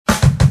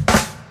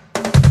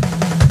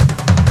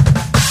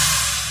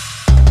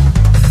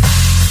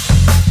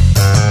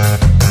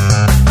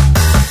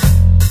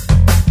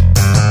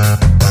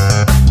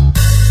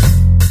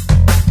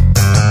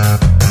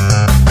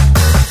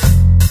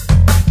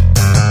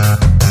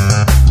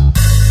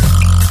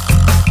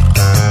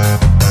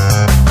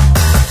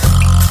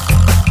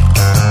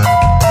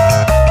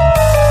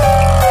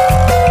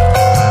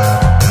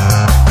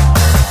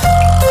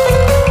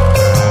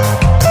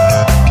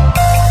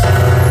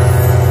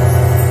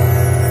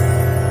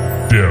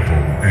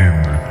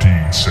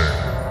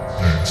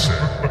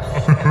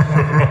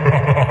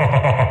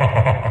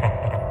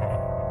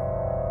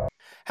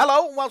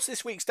host of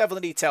this week's Devil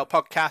in Detail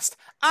podcast.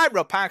 I'm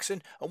Rob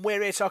Parkinson, and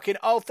we're here talking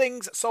all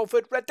things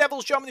Salford Red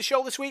Devils. Joining the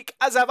show this week,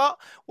 as ever,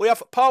 we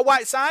have Paul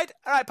Whiteside.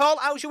 All right, Paul,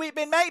 how's your week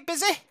been, mate?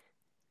 Busy?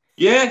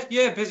 Yeah,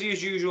 busy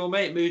as usual,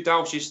 mate. Moved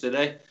house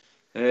yesterday,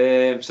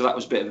 so that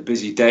was a bit of a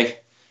busy day.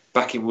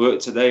 Back in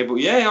work today, but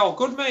yeah, all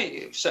good,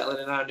 mate.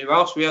 Settling in our new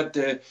house. We had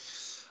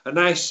a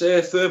nice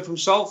firm from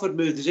Salford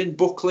moved us in,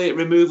 Buckley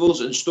Removals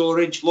and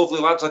Storage.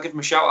 Lovely lads. I'll give them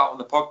a shout out on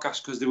the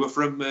podcast because they were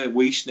from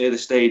Weast near the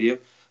stadium.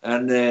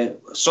 And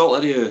salt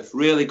of the earth,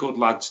 really good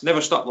lads.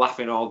 Never stop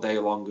laughing all day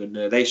long,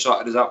 and they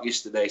sorted us out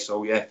yesterday.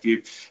 So yeah, if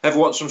you ever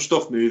want some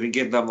stuff moving,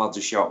 give them lads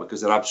a shout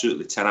because they're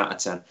absolutely 10 out of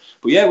 10.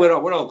 But yeah, we're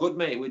all good,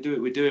 mate. We're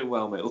doing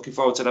well, mate. Looking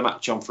forward to the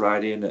match on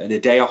Friday and a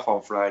day off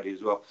on Friday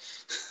as well.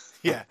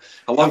 Yeah,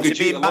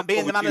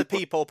 being the man of the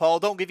people, Paul.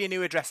 Don't give your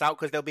new address out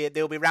because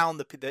they'll be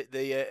round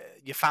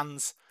your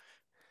fans.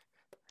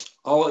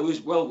 Oh, it was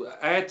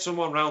I had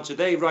someone round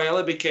today. Roy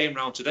Ellaby came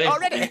round today.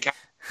 Already?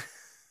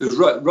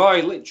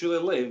 Roy literally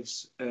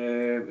lives.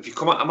 If you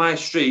come out of my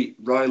street,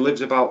 Roy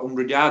lives about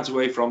 100 yards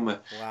away from me.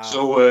 Wow.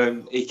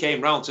 So he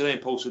came round today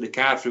and posted a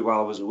card through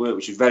while I was at work,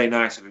 which is very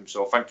nice of him.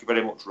 So thank you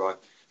very much, Roy.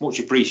 Much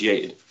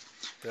appreciated.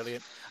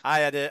 Brilliant. I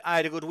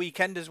had a good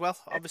weekend as well.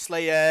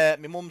 Obviously,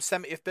 my mum's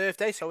 70th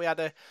birthday, so we had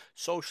a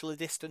socially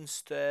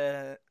distanced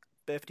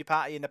birthday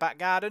party in the back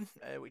garden,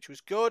 which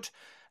was good.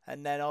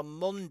 And then on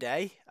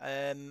Monday,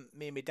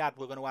 me and my dad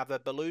were going to have a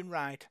balloon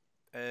ride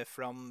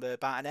from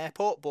Barton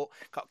Airport, but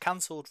got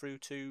cancelled due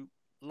to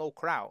low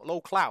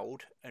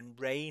cloud and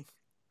rain,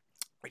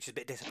 which is a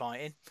bit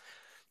disappointing.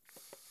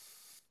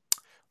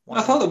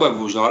 I thought the weather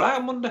was all right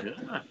on Monday.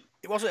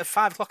 It wasn't at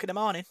 5 o'clock in the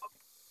morning.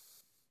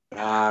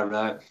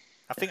 Right.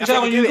 I think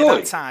they do it at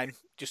that time,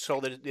 just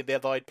so they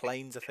avoid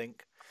planes, I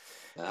think.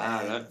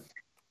 Right.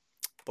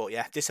 But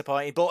yeah,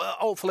 disappointing. But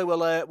hopefully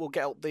we'll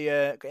get up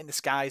get in the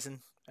skies and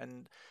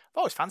I've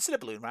always fancied a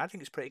balloon ride. I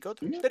think it's pretty good.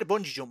 Yeah. Did a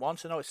bungee jump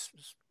once. I know it's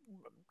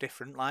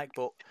different,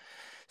 but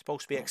it's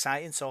supposed to be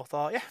exciting. So I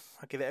thought, yeah,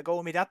 I'll give it a go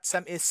with my dad.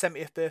 His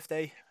 70th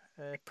birthday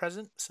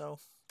present. So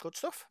good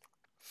stuff.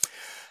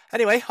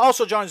 Anyway,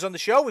 also joins us on the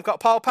show. We've got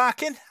Paul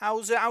Parkin.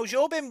 How's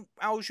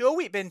your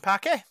week been,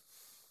 Parky?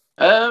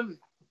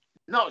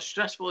 Not as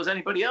stressful as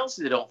anybody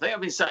else's, I don't think.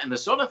 I've been sat in the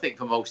sun, I think,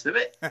 for most of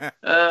it.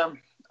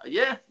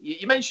 Yeah,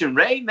 you mentioned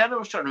rain then. I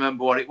was trying to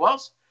remember what it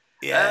was.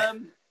 Yeah.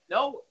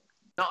 No,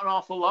 not an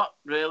awful lot,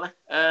 really.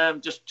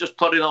 Just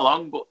plodding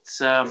along, but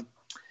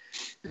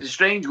it was a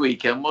strange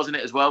weekend, wasn't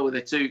it, as well, with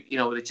the two,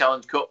 with the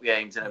Challenge Cup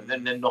games and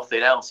everything, and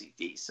nothing else.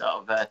 It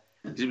sort of,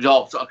 it was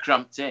all sort of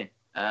cramped in.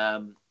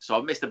 So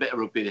I missed a bit of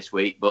rugby this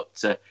week,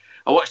 but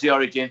I watched the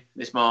Origin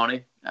this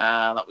morning.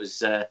 That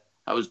was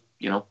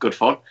good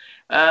fun.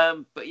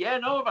 But yeah,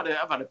 no,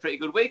 I've had a pretty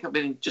good week. I've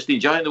been just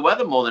enjoying the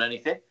weather more than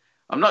anything.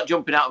 I'm not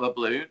jumping out of a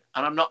balloon,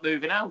 and I'm not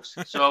moving house.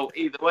 So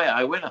either way,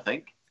 I win, I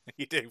think.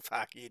 You do,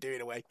 Parky. You do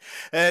in a way.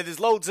 There's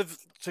loads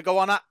to go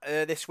on at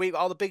this week.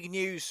 All the big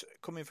news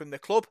coming from the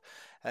club,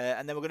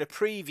 and then we're going to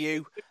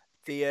preview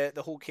the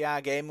Hull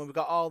KR game, and we've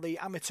got all the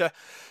amateur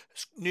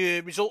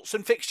new results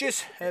and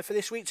fixtures for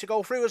this week to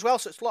go through as well.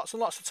 So it's lots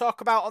and lots to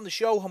talk about on the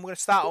show, and we're going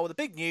to start all with the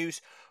big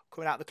news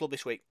coming out of the club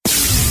this week.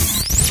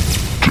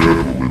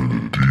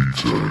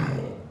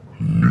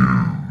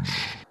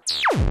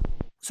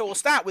 So we'll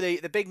start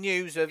with the big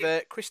news of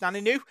Chris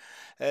Nanninu.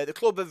 The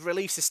club have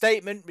released a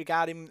statement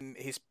regarding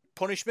his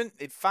punishment.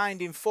 They've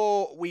fined him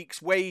 4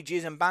 weeks'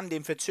 wages and banned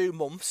him for 2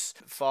 months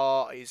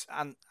for his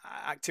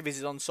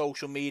activities on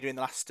social media in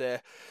the last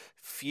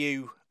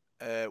few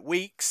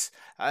weeks.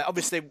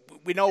 Obviously,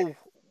 we know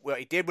what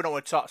he did. We don't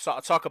want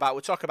to talk about.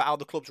 We'll talk about how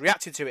the club's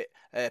reacted to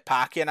it,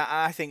 Parky, and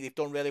I think they've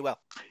done really well.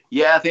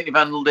 Yeah, I think they've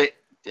handled it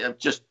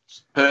just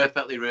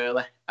perfectly,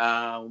 really.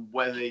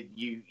 Whether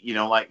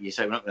like you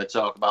say, we're not going to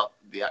talk about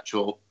the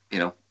actual,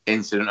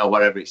 incident or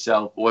whatever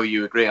itself, but whether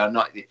you agree or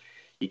not,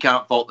 you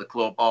can't fault the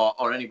club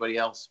or anybody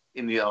else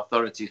in the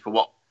authorities for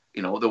what,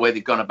 the way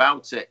they've gone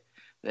about it.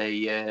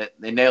 They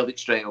nailed it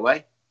straight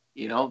away.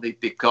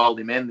 They've called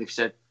him in. They've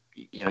said,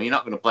 you're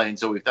not going to play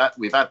until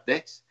we've had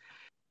this.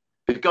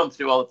 We've gone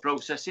through all the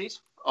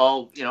processes,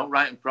 all,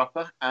 right and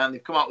proper, and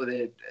they've come out with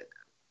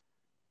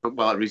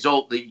a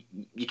result that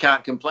you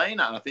can't complain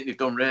at. And I think they've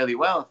done really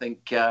well. I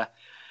think,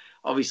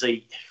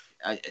 obviously,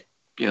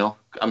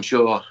 I'm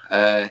sure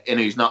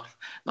Inu's not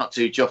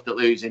too chuffed at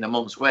losing a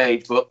month's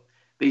wage, but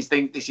these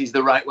think this is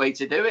the right way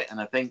to do it. And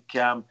I think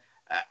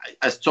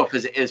as tough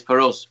as it is for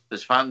us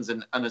as fans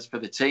and as for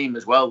the team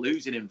as well,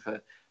 losing him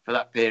for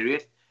that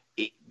period,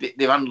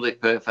 they've handled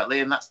it perfectly,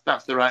 and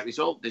that's the right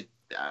result. And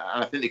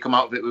I think they come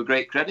out of it with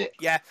great credit.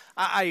 Yeah,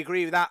 I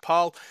agree with that,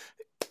 Paul.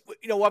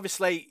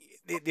 Obviously,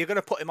 they're going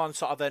to put him on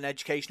sort of an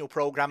educational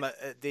program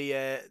at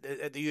the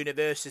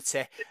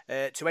university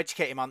to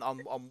educate him on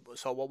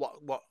so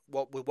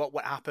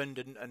what happened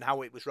and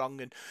how it was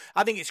wrong. And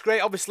I think it's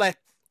great. Obviously,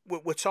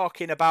 we're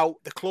talking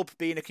about the club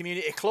being a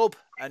community club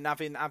and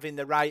having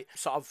the right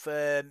sort of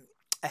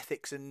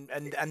ethics, and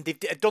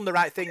they've done the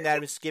right thing there,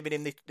 and giving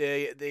him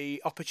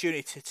the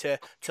opportunity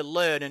to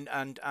learn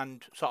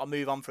and sort of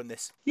move on from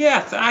this.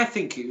 Yeah, I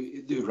think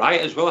you're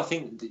right as well. I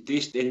think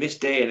in this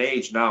day and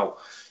age now,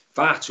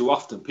 far too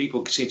often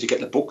people seem to get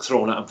the book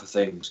thrown at them for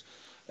things,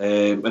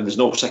 and there's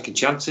no second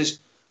chances.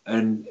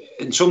 And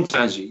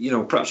sometimes,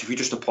 perhaps if you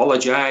just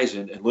apologise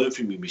and learn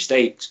from your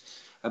mistakes,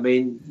 I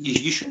mean,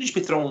 you shouldn't just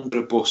be thrown under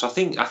a bus. I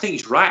think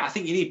he's right. I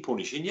think you need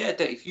punishing. Yeah,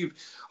 if you've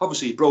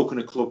broken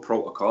a club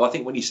protocol, I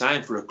think when you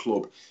sign for a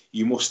club,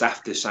 you must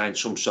have to sign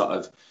some sort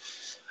of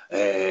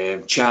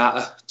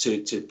charter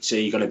to say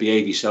you're going to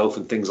behave yourself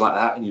and things like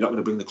that, and you're not going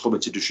to bring the club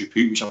into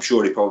disrepute, which I'm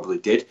sure he probably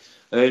did.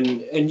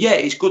 And yeah,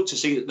 it's good to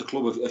see that the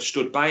club have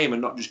stood by him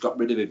and not just got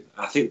rid of him.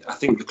 I think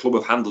the club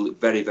have handled it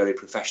very, very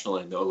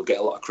professionally, and they'll get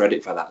a lot of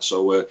credit for that.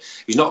 So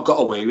he's not got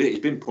away with it. He's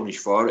been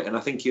punished for it, and I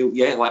think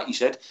like you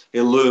said,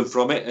 he'll learn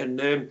from it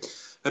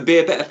and be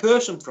a better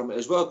person from it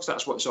as well, because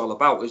that's what it's all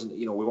about, isn't it?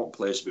 We want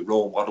players to be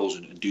role models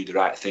and do the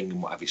right thing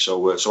and what have you.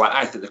 So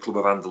I think the club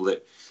have handled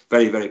it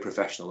very, very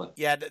professionally.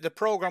 Yeah, the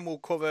programme will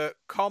cover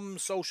comms,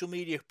 social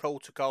media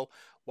protocol,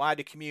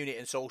 wider community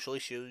and social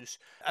issues.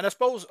 And I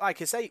suppose,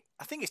 like I say,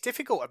 I think it's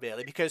difficult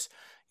really because,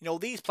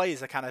 these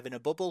players are kind of in a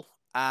bubble,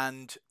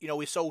 and,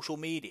 with social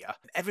media,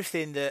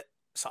 everything that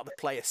sort of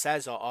the player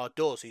says or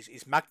does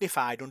is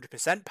magnified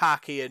 100%,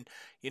 Parky, and,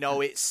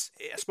 I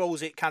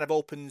suppose it kind of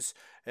opens,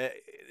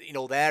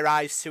 their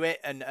eyes to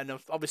it, and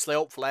obviously,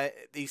 hopefully,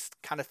 these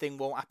kind of thing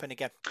won't happen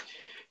again.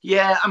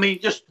 Yeah, I mean,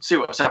 just see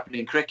what's happening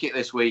in cricket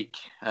this week.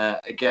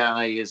 A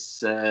guy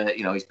is,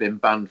 he's been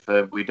banned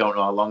for we don't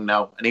know how long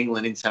now. An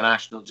England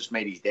international just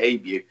made his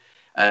debut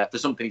for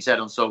something he said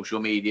on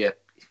social media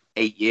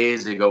 8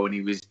 years ago when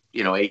he was,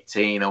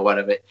 18 or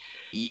whatever.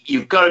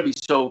 You've got to be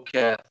so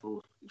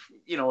careful.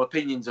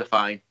 Opinions are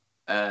fine,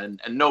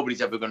 and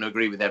nobody's ever going to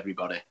agree with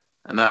everybody.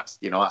 And that's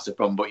a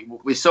problem.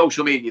 But with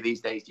social media these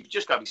days, you've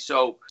just got to be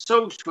so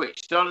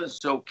switched on and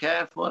so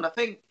careful. And I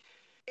think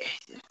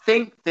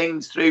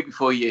things through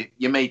before you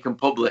make them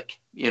public.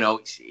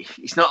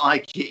 It's not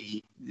like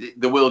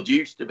the world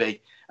used to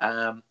be.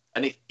 And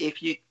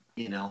if you,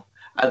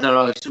 I don't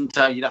know,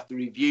 sometimes you'd have to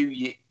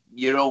review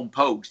your own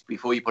post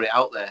before you put it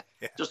out there,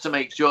 just to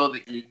make sure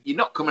that you're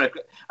not coming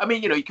across. I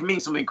mean, you can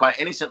mean something quite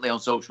innocently on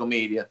social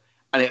media,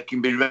 and it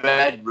can be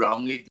read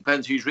wrong. It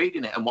depends who's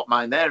reading it and what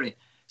mind they're in.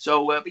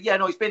 So, but yeah,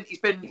 no, he's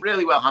been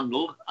really well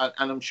handled, and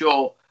I'm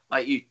sure,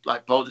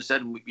 like Paul just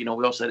said, and we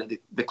all said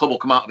it, the club will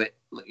come out of it,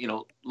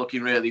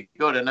 looking really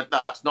good, and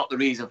that's not the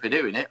reason for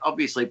doing it,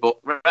 obviously. But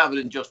rather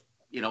than just,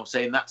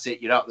 saying that's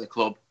it, you're out of the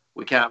club,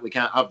 we can't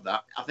have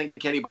that. I think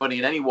anybody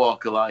in any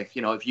walk of life,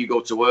 if you go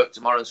to work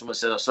tomorrow and someone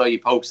says, I saw you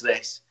post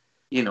this,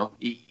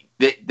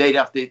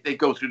 they'd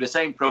go through the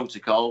same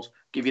protocols,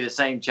 give you the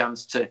same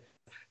chance to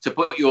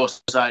put your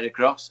side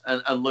across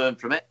and learn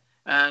from it.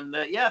 And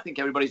I think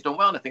everybody's done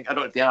well. And I don't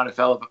know if the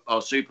RFL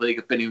or Super League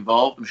have been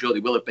involved. I'm sure they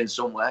will have been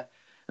somewhere.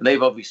 And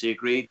they've obviously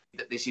agreed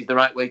that this is the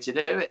right way to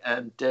do it.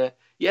 And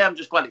I'm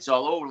just glad it's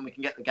all over and we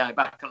can get the guy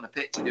back on the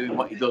pitch doing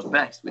what he does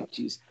best, which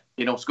is,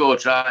 score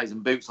tries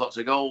and boots lots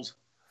of goals.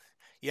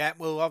 Yeah,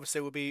 well,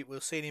 obviously we'll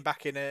see him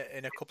back in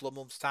a couple of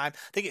months' time.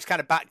 I think it's kind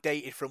of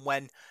backdated from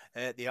when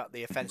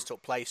the offence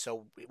took place,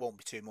 so it won't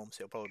be 2 months.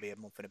 It'll probably be a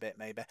month and a bit,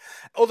 maybe.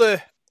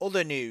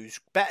 Other news,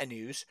 better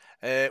news.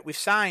 We've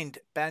signed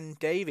Ben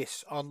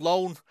Davies on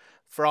loan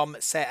from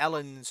St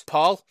Helens.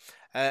 Paul.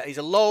 He's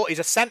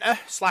a centre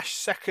 /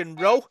 second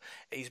row.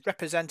 He's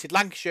represented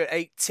Lancashire at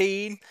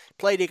 18.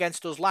 Played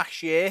against us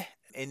last year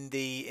in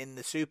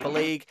the Super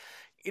League.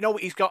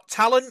 He's got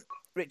talent.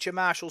 Richard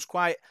Marshall's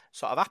quite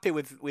sort of happy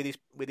with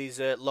his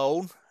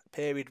loan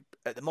period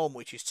at the moment,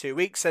 which is 2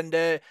 weeks, and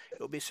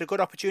it's a good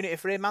opportunity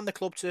for him and the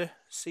club to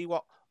see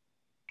what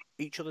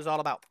each other's all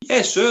about.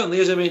 Yeah, certainly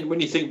is. I mean,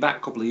 when you think back a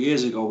couple of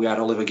years ago, we had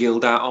Oliver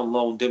Gildart on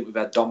loan, didn't we? We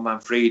had Don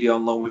Manfredi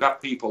on loan. We've had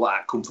people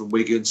that come from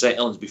Wigan, St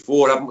Helens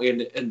before, haven't we?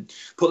 And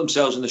put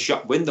themselves in the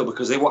shop window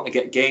because they want to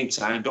get game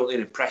time, don't they?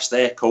 And impress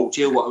their coach.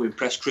 He'll want to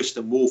impress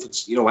Kristen Wolfe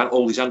and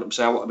hold his hand up and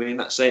say, I want to be in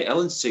that St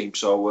Helens team.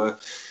 So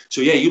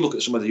yeah, you look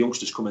at some of the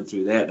youngsters coming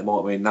through there at the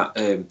moment. I mean,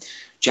 that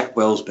Jack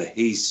Wellsby,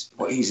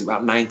 he's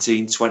about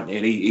 19, 20,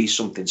 and he's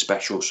something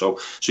special. So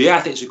yeah, I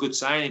think it's a good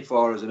signing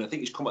for us, and I think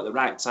he's come at the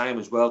right time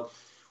as well.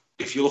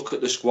 If you look at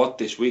the squad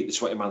this week, the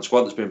 20-man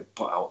squad that's been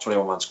put out,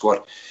 21-man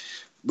squad,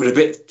 we're a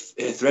bit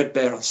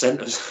threadbare on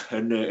centres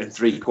and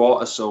three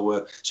quarters.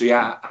 So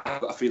yeah,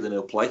 I've got a feeling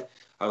he'll play.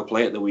 I'll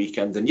play at the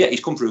weekend. And yeah, he's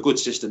come through a good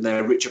system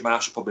there. Richard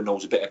Marshall probably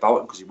knows a bit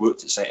about him because he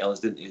worked at St Helens,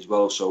 didn't he, as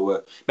well? So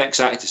I'm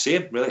excited to see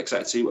him. Really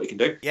excited to see what he can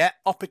do. Yeah,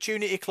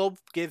 Opportunity Club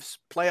gives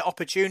player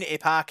opportunity,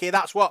 Parky.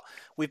 That's what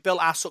we've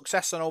built our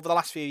success on over the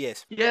last few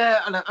years.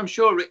 Yeah, and I'm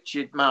sure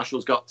Richard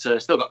Marshall's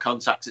still got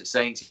contacts at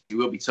Saints. He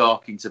will be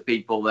talking to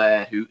people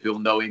there who'll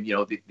know him,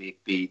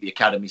 the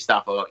academy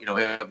staff or,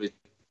 whoever,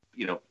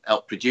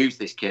 helped produce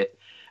this kid.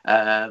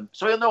 So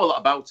he'll know a lot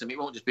about him. It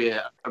won't just be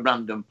a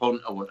random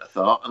punt, I wouldn't have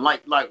thought. And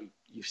like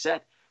you've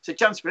said, it's a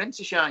chance for him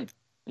to shine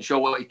and show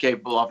what he's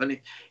capable of. And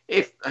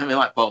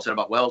like Paul said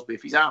about Wellsby,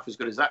 if he's half as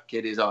good as that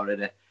kid is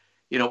already,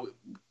 you know,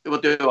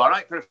 we'll do all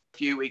right for a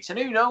few weeks. And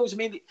who knows? I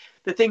mean,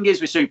 the thing is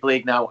with Super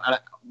League now, and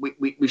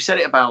we've said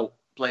it about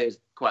players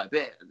quite a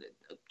bit,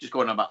 just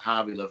going on about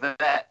Harvey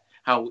Levett,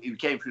 how he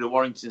came through the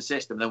Warrington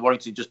system, and then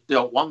Warrington just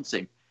don't want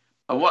him.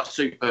 And what a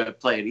super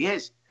player he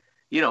is.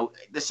 You know,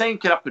 the same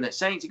could happen at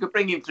Saints. You could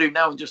bring him through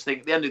now and just think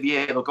at the end of the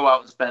year, they'll go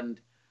out and spend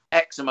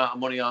X amount of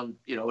money on,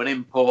 you know, an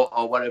import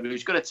or whatever.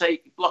 He's going to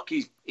block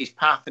his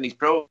path and his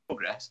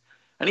progress.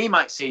 And he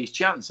might see his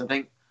chance and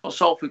think, well,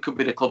 Salford could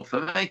be the club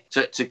for me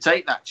to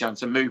take that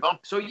chance and move on.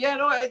 So, yeah,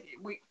 no,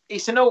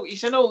 it's a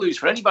no-lose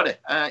for anybody.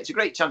 It's a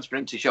great chance for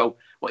him to show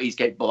what he's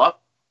capable of.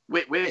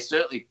 We're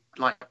certainly,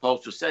 like Paul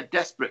just said,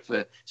 desperate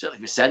for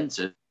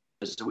centres.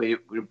 So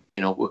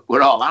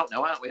we're all out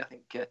now, aren't we? I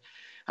think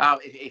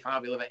if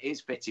Harvey Levett is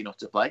fit enough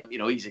to play, you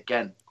know, he's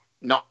again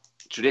not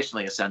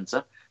traditionally a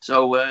centre.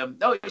 So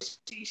no, it's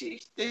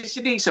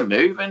a decent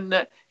move, and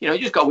you know, you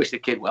just got to wish the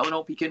kid well and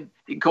hope he can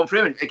come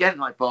through. And again,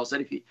 like Paul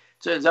said, if he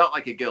turns out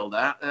like a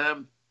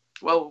Gildart,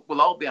 well,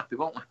 we'll all be happy,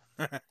 won't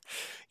we?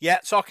 Yeah,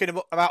 talking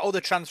about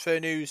other transfer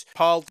news,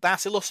 Paul,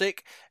 Darcy Lussick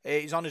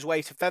is on his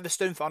way to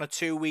Featherstone on a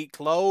 2-week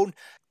loan.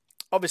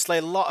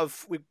 Obviously,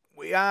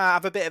 we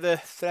have a bit of a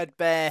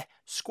threadbare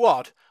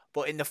squad,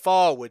 but in the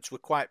forwards, we're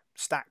quite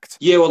stacked.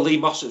 Yeah, well, Lee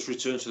Mossop's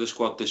returned to the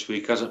squad this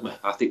week, hasn't we?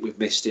 I think we've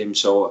missed him,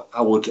 so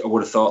I would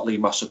have thought Lee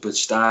Mossop would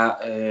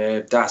start.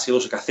 Darcy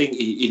Lussick, I think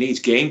he needs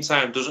game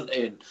time, doesn't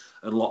he?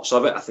 And lots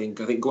of it. I think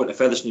going to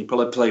Featherstone, he'd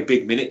probably play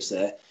big minutes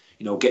there.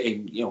 You know,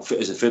 getting fit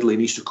as a fiddle, he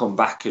needs to come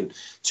back, and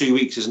 2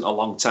 weeks isn't a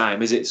long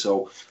time, is it?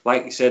 So,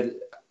 like you said,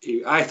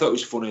 I thought it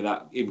was funny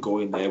that him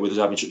going there with us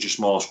having such a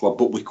small squad,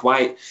 but we're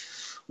quite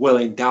well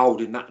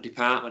endowed in that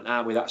department,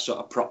 aren't we? That sort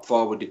of prop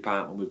forward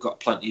department. We've got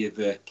plenty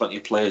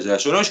of players there.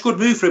 So no, it's a good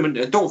move for him.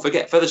 And don't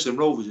forget, Featherstone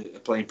Rovers are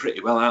playing pretty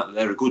well, aren't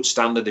they? They're a good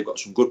standard. They've got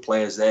some good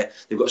players there.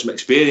 They've got some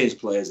experienced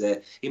players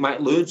there. He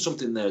might learn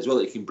something there as well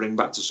that he can bring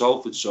back to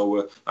Salford.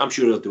 So I'm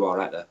sure he'll do all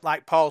right there.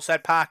 Like Paul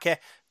said, Parker,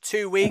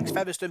 2 weeks,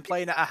 Featherstone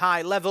playing at a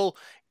high level.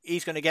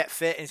 He's going to get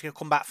fit and he's going to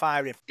come back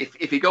firing.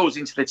 If he goes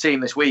into the team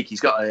this week, he's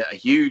got a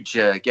huge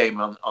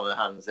game on the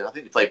hands. I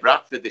think they play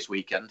Bradford this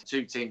weekend.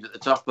 2 teams at the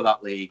top of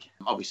that league,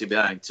 obviously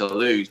behind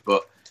Toulouse,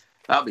 but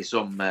that'll be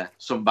some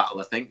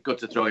battle, I think. Good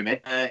to throw him in.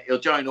 He'll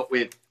join up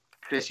with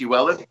Chris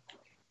Llewellyn,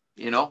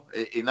 you know,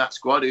 in that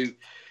squad. And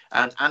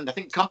I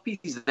think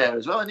Coppy's there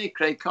as well, isn't he?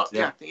 Craig Coppy,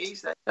 yeah. I think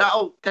he's there.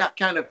 That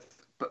kind of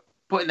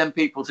putting them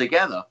people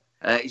together.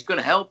 It's going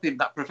to help him.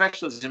 That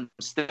professionalism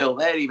is still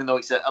there, even though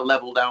it's a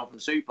level down from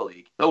Super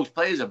League. Those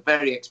players are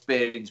very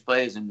experienced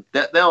players, and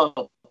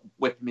they'll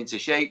whip him into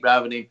shape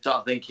rather than him sort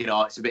of thinking,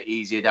 "Oh, it's a bit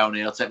easier down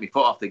here. I'll take my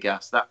foot off the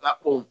gas." That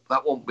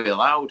won't be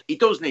allowed. He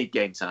does need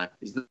game time.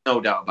 There's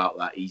no doubt about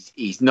that.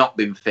 He's not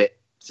been fit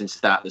since the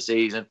start of the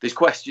season. There's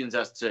questions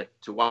as to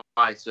why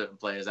certain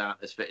players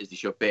aren't as fit as they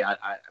should be. I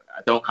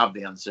don't have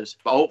the answers,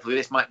 but hopefully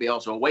this might be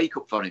also a wake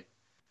up for him.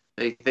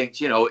 He thinks,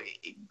 you know,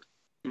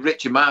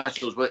 Richard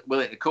Marshall's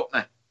willing to cut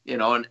me, you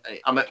know, and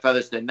I'm at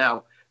Featherstone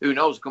now. Who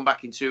knows? I'll come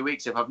back in 2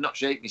 weeks. If I've not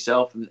shaped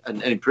myself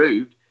and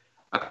improved,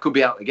 I could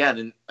be out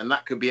again, and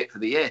that could be it for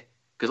the year.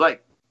 Because,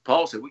 like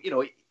Paul said, you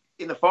know,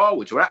 in the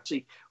forwards, we're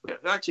actually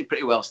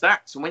pretty well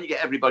stacked. And when you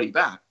get everybody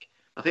back,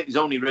 I think there's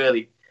only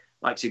really,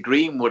 like, say,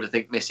 Greenwood, I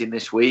think, missing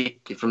this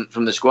week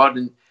from the squad,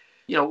 and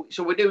you know,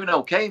 so we're doing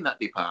okay in that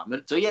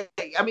department. So yeah,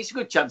 I mean, it's a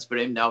good chance for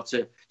him now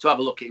to have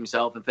a look at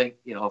himself and think,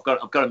 you know, I've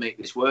got to make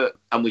this work.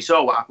 And we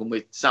saw what happened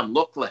with Sam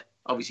Luckley.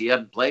 Obviously, he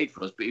hadn't played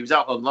for us, but he was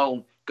out on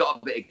loan, got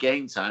a bit of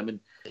game time, and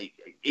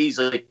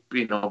easily,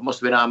 you know, must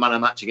have been our man of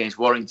match against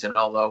Warrington,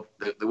 although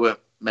there weren't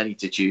many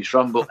to choose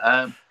from. But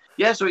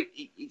yeah, so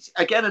it's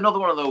again another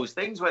one of those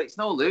things where it's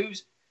no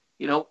lose.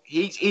 You know,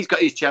 he's got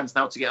his chance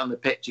now to get on the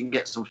pitch and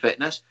get some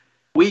fitness.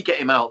 We get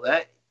him out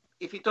there.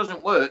 If it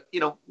doesn't work, you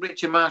know,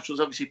 Richard Marshall's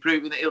obviously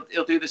proven that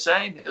he'll do the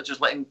same. He'll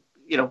just let him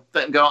go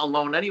out on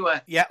loan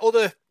anyway. Yeah,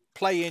 other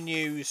player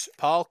news,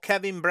 Paul.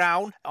 Kevin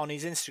Brown on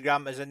his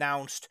Instagram has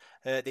announced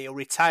that he'll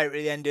retire at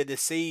the end of the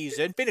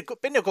season. Been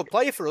a good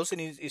player for us in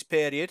his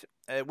period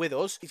with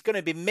us. He's going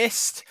to be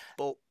missed,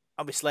 but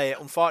obviously,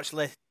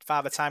 unfortunately,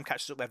 Father Time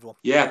catches up with everyone.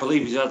 Yeah, I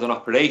believe he's had an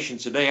operation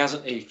today,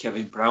 hasn't he,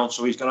 Kevin Brown?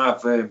 So he's going to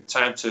have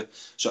time to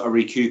sort of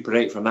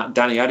recuperate from that.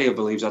 Danny Addy, I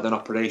believe, has had an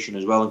operation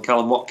as well, and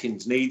Callum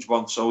Watkins needs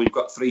one. So we've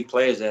got 3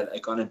 players there that are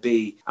going to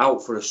be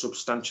out for a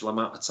substantial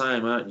amount of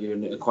time, aren't you?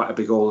 And quite a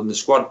big hole in the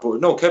squad. But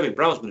no, Kevin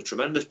Brown's been a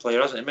tremendous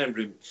player, hasn't he? I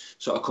remember him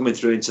sort of coming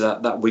through into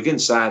that Wigan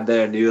side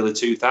there in the early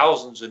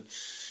 2000s, and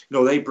you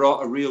know, they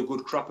brought a real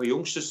good crop of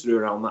youngsters through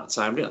around that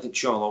time. I think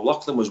Sean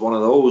O'Loughlin was one of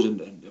those,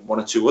 and 1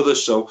 or 2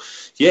 others. So,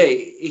 yeah,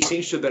 he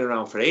seems to have been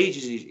around for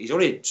ages. He's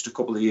only just a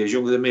couple of years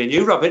younger than me and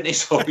you, Rob, isn't he?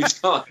 So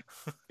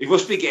he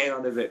must be getting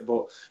on a bit.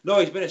 But no,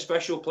 he's been a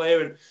special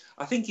player, and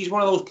I think he's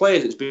one of those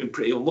players that's been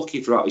pretty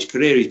unlucky throughout his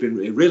career. He's been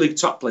a really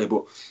top player,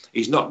 but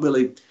he's not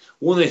really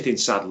won anything,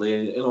 sadly,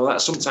 and you know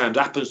that sometimes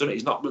happens, doesn't it?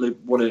 He's not really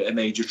won a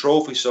major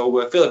trophy,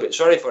 so I feel a bit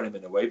sorry for him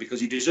in a way,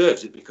 because he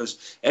deserves it.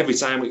 Because every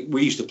time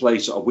we used to play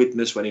sort of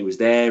Widnes when he was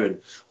there,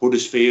 and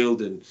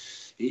Huddersfield, and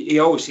he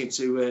always seemed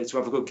to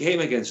have a good game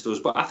against us.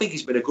 But I think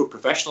he's been a good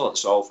professional at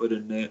Salford,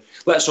 and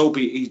let's hope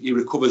he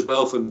recovers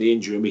well from the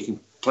injury and we can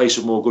play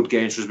some more good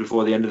games for us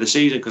before the end of the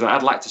season, because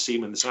I'd like to see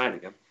him in the side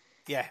again.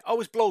 Yeah,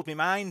 always blows my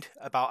mind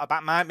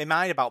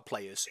about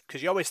players,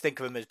 because you always think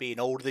of them as being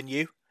older than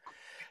you.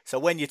 So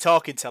when you're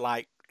talking to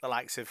like the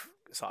likes of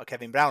sort of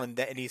Kevin Brown,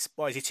 and he's,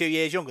 what is he, 2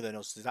 years younger than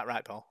us? Is that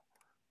right, Paul?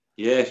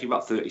 Yeah, he's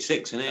about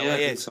 36, isn't he? Yeah,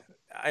 he is.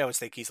 I always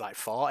think he's like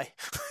 40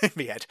 in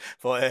my head.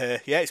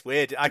 But yeah, it's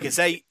weird. I can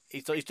say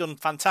he's done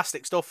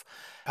fantastic stuff,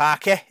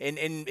 Parker,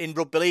 in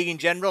rugby league in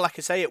general, like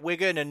I say, at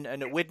Wigan and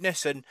at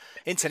Widnes, and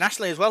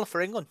internationally as well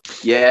for England.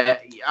 Yeah,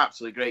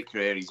 absolutely great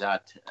career he's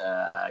had.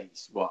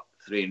 He's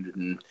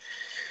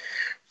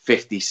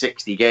 350,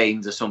 60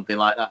 games or something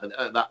like that.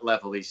 At that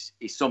level, he's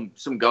some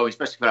going,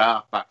 especially for a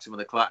halfback, some of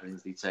the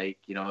clatterings they take.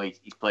 You know, he's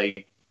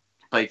played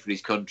for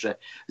his country.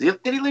 Did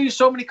he lose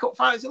so many cup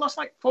finals? He lost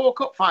like 4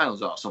 cup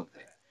finals or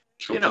something.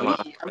 You know,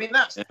 I mean,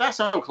 that's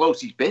how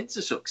close he's been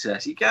to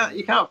success. You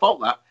can't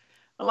fault that.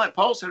 And like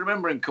Paul said, I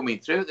remember him coming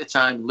through at the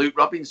time. Luke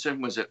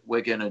Robinson was at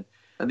Wigan,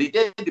 and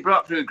they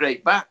brought through a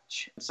great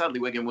batch. Sadly,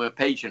 Wigan weren't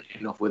patient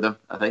enough with them,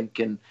 I think,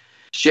 and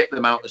shipped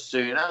them out as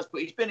soon as.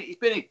 But he's been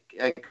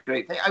a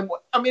great thing.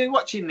 I mean,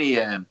 watching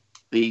the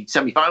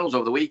semi-finals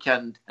over the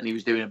weekend, and he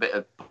was doing a bit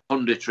of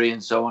punditry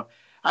and so on.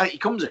 He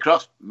comes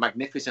across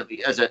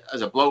magnificently as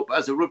a bloke, but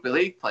as a rugby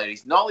league player,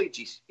 his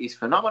knowledge is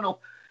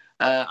phenomenal.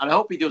 And I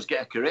hope he does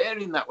get a career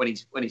in that when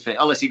he's finished,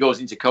 unless he goes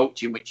into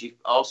coaching, which is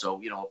also,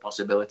 you know, a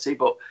possibility.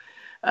 But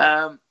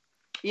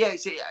yeah,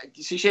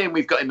 it's a shame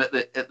we've got him at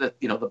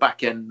the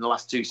back end. In the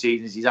last 2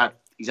 seasons,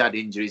 he's had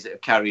injuries that have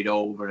carried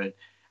over, and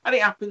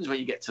it happens when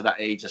you get to that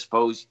age, I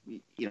suppose.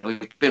 You know,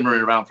 he's been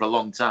running around for a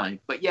long time.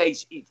 But yeah,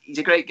 he's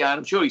a great guy.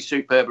 I'm sure he's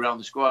superb around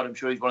the squad. I'm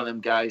sure he's one of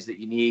them guys that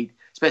you need,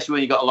 especially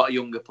when you've got a lot of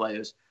younger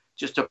players,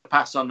 just to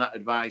pass on that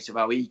advice of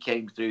how he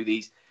came through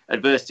these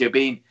adversity of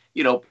being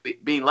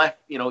left.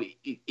 You know,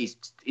 his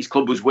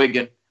club was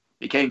Wigan.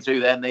 He came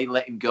through there and they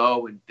let him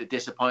go, and the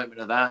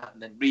disappointment of that,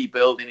 and then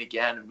rebuilding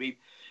again.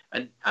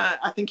 And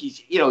I think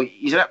he's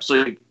an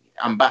absolute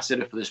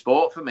ambassador for the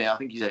sport for me. I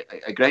think he's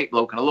a great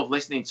bloke, and I love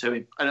listening to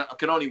him. And I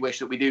can only wish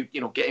that we do,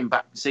 get him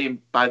back and see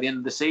him by the end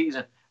of the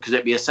season, because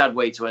it'd be a sad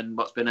way to end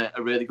what's been a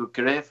really good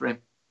career for him.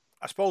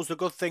 I suppose the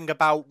good thing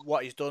about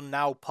what he's done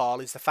now,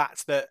 Paul, is the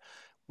fact that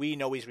we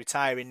know he's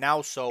retiring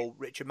now, so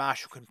Richard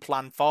Marshall can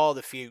plan for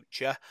the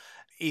future.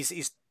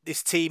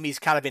 This team is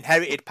kind of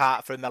inherited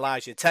part from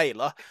Elijah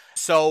Taylor.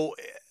 So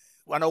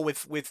I know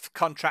with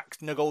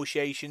contract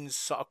negotiations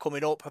sort of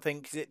coming up, I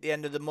think it's at the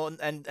end of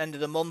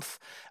the month,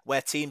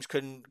 where teams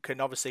can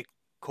obviously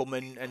come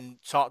and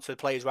talk to the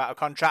players who are out of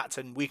contract,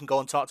 and we can go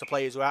and talk to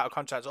players who are out of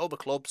contract at other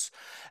clubs.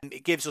 And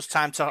it gives us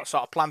time to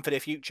sort of plan for the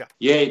future.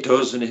 Yeah, it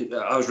does. And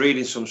I was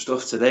reading some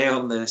stuff today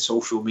on the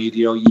social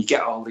media. You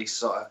get all these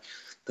sort of,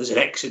 there's an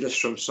exodus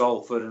from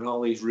Salford and all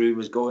these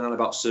rumours going on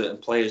about certain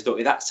players, don't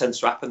you? That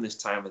tends to happen this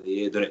time of the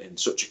year, doesn't it? And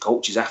such a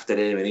coach is after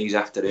him and he's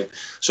after him.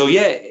 So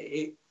yeah,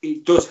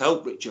 it does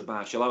help Richard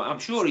Marshall. I'm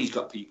sure he's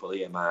got people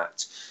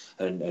earmarked,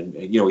 and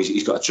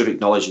he's got a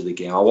terrific knowledge of the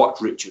game. I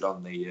watched Richard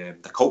on the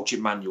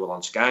coaching manual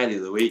on Sky the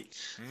other week.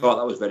 Thought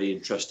that was very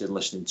interesting,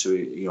 listening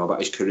to about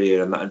his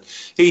career and that. And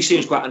he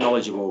seems quite a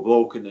knowledgeable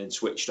bloke and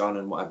switched on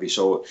and whatever.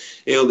 So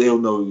he'll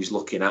know who he's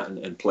looking at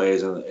and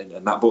players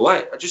and that. But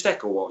I just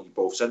echo what you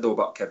both said though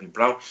about Kevin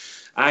Brown.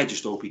 I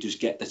just hope he does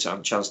get the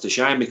chance to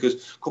shine,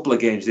 because a couple of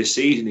games this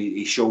season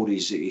he showed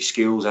his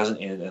skills,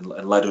 hasn't he, and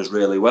led us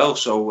really well.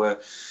 So.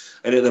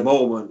 And at the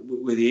moment,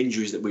 with the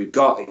injuries that we've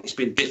got, it's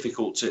been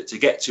difficult to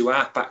get to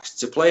halfbacks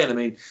to play. And I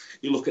mean,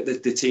 you look at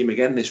the team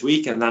again this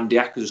week, and Andy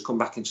Ackers has come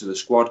back into the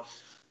squad.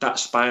 That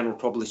spine will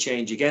probably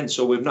change again.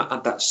 So we've not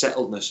had that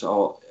settledness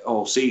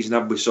all season,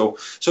 have we? So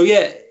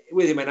yeah,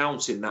 with him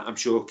announcing that, I'm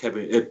sure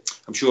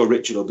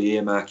Richard will be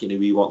earmarking who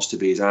he wants to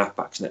be his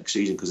halfbacks next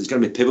season, because it's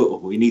going to be pivotal.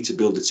 We need to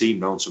build a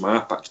team around some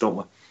halfbacks, don't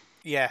we?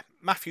 Yeah,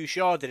 Matthew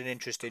Shaw did an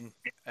interesting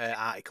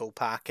article,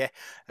 Parker,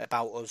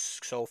 about us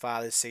so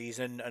far this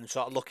season, and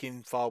sort of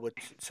looking forward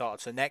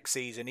to next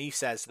season. He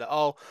says that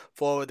all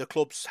 4 of the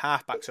club's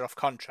halfbacks are off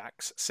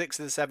contracts, 6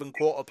 of the 7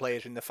 quarter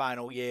players are in the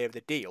final year of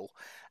the deal,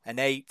 and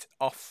 8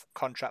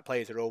 off-contract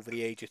players are over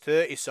the age of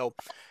 30. So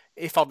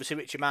if obviously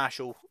Richard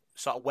Marshall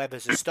sort of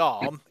weathers a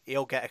storm,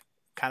 he'll get a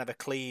kind of a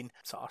clean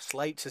sort of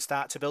slate to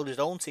start to build his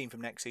own team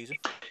from next season.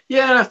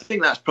 Yeah, I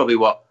think that's probably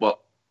what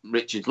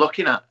Richard's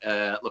looking at,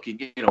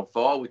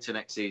 forward to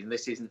next season.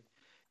 This isn't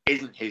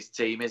his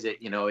team, is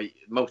it?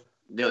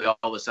 Nearly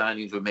all the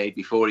signings were made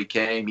before he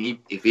came.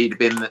 If he'd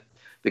been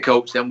the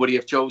coach, then would he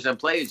have chosen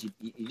players?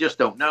 You just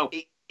don't know.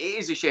 It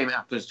is a shame it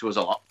happens to us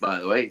a lot, by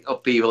the way.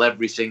 Upheaval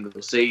every single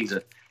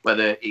season,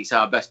 whether it's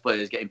our best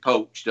players getting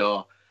poached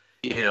or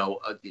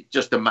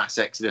just a mass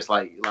exodus,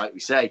 like we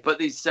say. But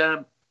there's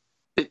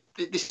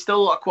still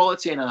a lot of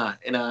quality in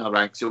our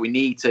ranks, so we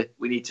need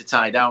to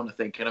tie down, I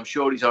think, and I'm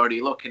sure he's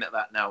already looking at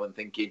that now and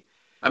thinking.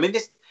 I mean,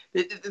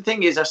 the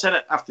thing is, I said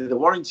it after the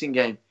Warrington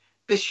game.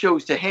 This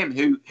shows to him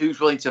who's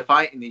willing to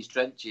fight in these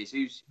trenches,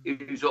 who's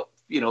up,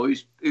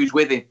 who's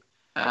with him.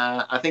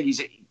 I think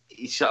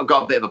he's sort of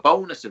got a bit of a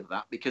bonus of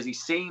that because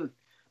he's seen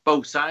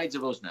both sides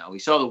of us now. He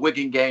saw the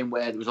Wigan game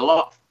where there was a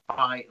lot of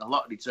fight and a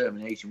lot of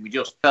determination. We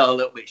just fell a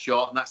little bit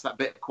short, and that's that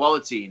bit of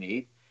quality you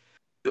need.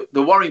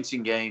 The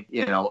Warrington game,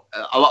 you know,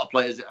 a lot of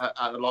players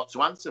had a lot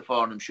to answer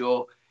for, and I'm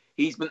sure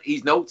he's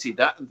noted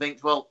that and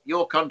thinks, well,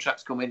 your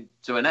contract's coming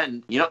to an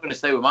end. You're not going to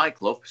stay with my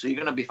club, so you're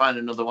going to be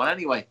finding another one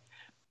anyway.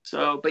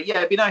 So, but yeah,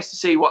 it'd be nice to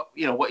see what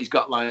he's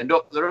got lined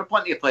up. There are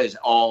plenty of players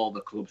at all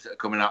the clubs that are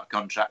coming out of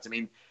contract. I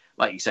mean,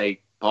 like you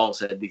say, Paul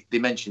said, they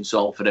mention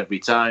Salford every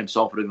time.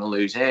 Salford are going to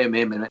lose him.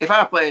 And if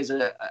our players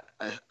are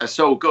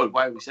so good,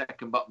 why are we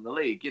second bottom of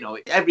the league? You know,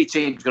 every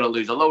team's going to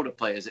lose a load of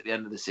players at the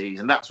end of the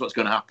season. That's what's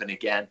going to happen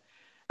again.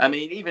 I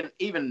mean,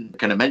 even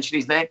can I mention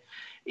his name?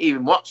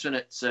 Even Watson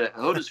at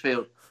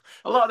Huddersfield.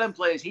 A lot of them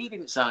players he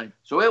didn't sign.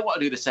 So he'll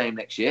want to do the same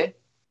next year.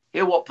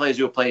 He'll want players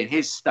who are playing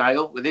his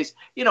style with his,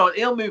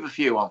 he'll move a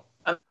few on.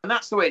 And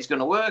that's the way it's going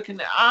to work.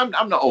 And I'm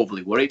not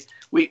overly worried.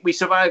 We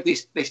survived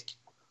this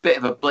bit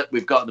of a blip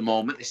we've got at the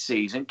moment this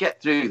season,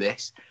 get through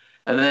this,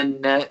 and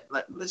then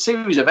let's see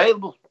who's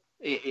available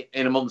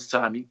in a month's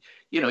time.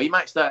 You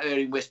might start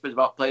hearing whispers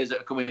about players that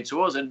are coming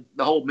to us, and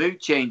the whole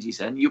mood changes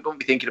then. You won't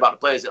be thinking about the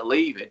players that are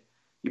leaving.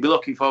 You'll be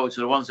looking forward to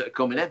the ones that are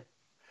coming in.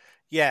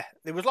 Yeah,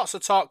 there was lots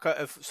of talk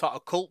of sort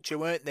of culture,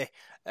 weren't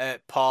there,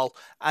 Paul?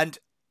 And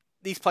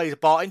these players are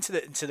bought into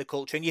the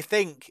culture, and you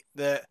think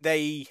that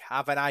they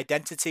have an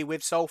identity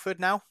with Salford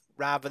now,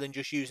 rather than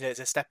just using it as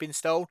a stepping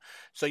stone.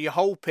 So you're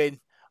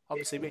hoping,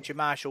 obviously, Richard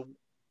Marshall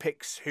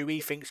picks who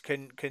he thinks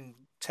can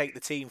take the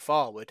team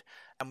forward,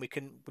 and we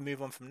can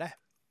move on from there.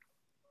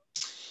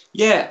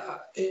 Yeah,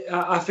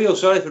 I feel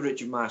sorry for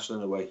Richard Marshall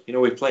in a way.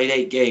 We've played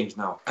 8 games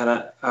now, and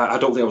I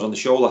don't think I was on the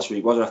show last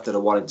week, was it, after the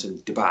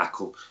Warrington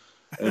debacle?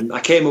 And I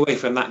came away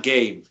from that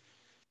game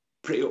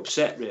pretty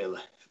upset,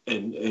 really,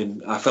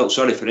 and I felt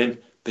sorry for him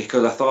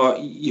because I thought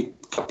you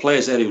got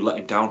players there who let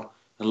him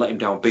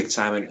down big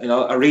time. And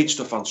I read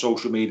stuff on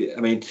social media. I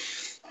mean,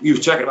 you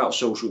were talking about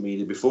social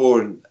media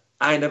before, and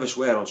I never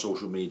swear on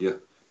social media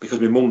because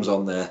my mum's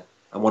on there.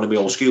 And one of my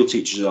old school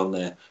teachers is on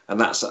there,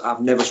 and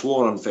I've never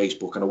sworn on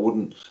Facebook, and I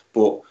wouldn't.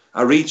 But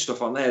I read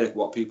stuff on there,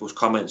 what people's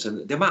comments,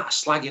 and the amount of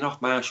slagging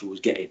off Marshall was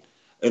getting,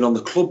 and on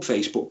the club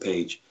Facebook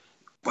page,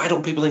 why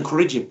don't people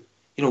encourage him?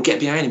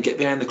 Get behind him, get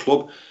behind the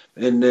club,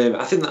 and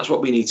I think that's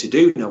what we need to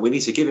do now. We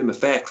need to give him a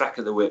fair crack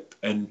of the whip,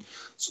 and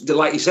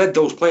like you said,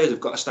 those players have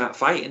got to start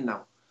fighting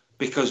now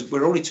because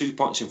we're only 2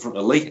 points in front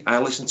of Lee. I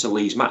listened to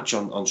Lee's match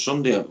on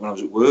Sunday when I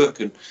was at work,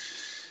 and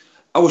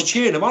I was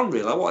cheering him on.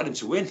 Really, I wanted him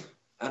to win.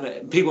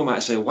 And people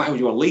might say, why would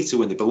you want Lee to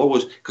win? They're below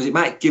us. Because it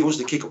might give us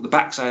the kick up the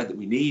backside that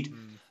we need.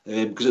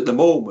 Because at the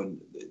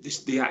moment,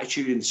 the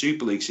attitude in the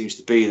Super League seems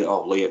to be that,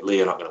 Lee,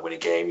 you're not going to win a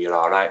game, you're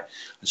all right.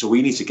 And so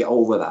we need to get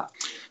over that.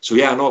 So,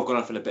 yeah, I know I've gone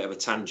off on a bit of a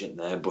tangent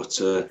there, but,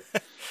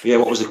 yeah,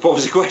 what was the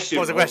question?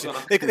 What was the question?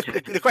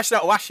 The question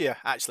I want to ask you,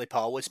 actually,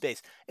 Paul,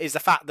 is the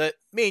fact that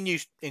me and you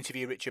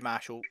interview Richard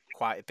Marshall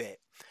quite a bit.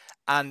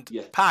 And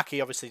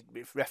Parky, obviously,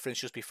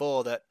 referenced just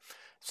before that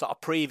sort of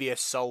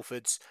previous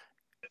Salfords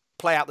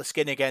play out the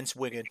skin against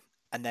Wigan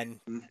and then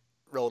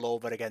roll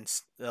over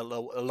against the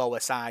lower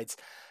sides.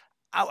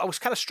 I was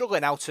kind of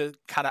struggling how to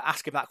kind of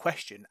ask him that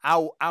question.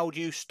 How do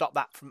you stop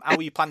that from? How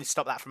are you planning to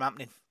stop that from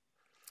happening?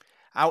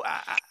 How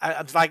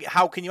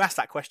can you ask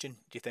that question?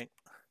 Do you think?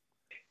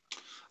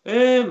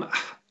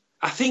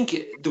 I think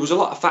there was a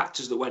lot of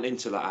factors that went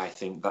into that. I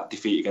think that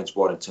defeat against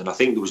Warrington. I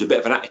think there was a bit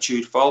of an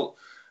attitude fault.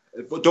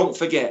 But don't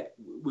forget,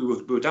 we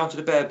were down to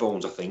the bare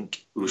bones, I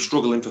think. We were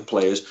struggling for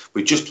players.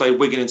 We just played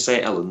Wigan and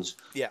St Helens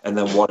and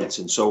then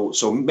Warrington.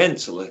 So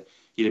mentally,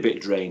 you're a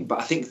bit drained. But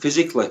I think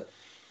physically,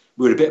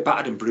 we were a bit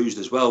battered and bruised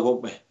as well,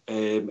 weren't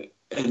we?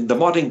 In the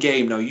modern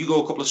game now, you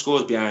go a couple of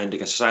scores behind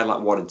against a side like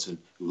Warrington,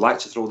 who like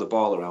to throw the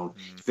ball around.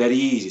 It's very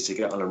easy to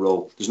get on a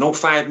roll. There's no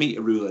 5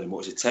 metre rule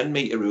anymore. It's a 10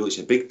 metre rule. It's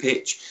a big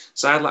pitch.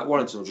 Side like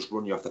Warrington will just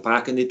run you off the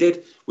park. And they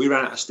did. We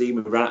ran out of steam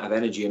and we ran out of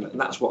energy.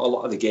 And that's what a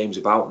lot of the game's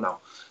about now.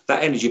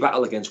 That energy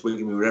battle against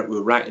Wigan, we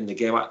were right in the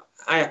game.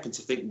 I happen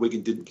to think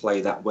Wigan didn't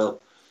play that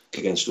well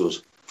against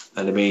us.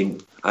 And I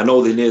mean, I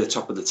know they're near the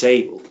top of the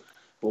table,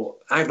 but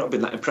I've not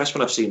been that impressed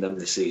when I've seen them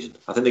this season.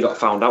 I think they got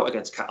found out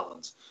against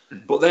Catalans.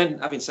 But then,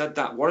 having said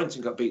that,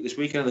 Warrington got beat this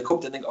weekend in the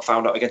Cup, then they got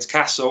found out against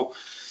Cass. So,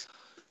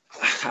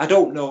 I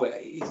don't know.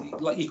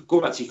 Like, you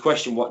go back to your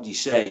question, what do you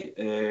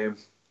say?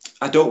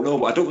 I don't know,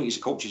 but I don't think it's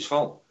the coach's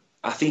fault.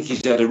 I think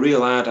he's had a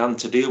real hard hand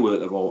to deal with at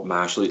the moment,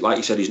 Marshall. Like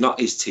you said, he's not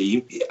his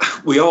team.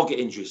 We all get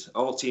injuries.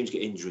 All teams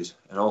get injuries,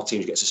 and all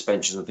teams get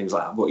suspensions and things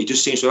like that. But he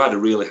just seems to have had a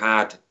really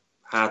hard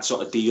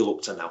sort of deal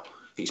up to now.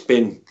 It's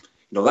been,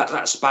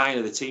 that spine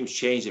of the team's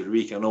changed every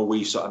week. I know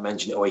we've sort of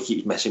mentioned it. He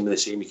keeps messing with the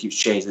team. He keeps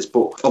changing this.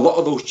 But a lot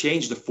of those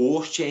changes, the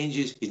force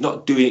changes. He's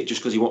not doing it just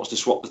because he wants to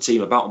swap the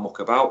team about and muck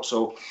about.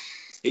 So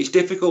it's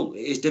difficult.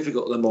 It's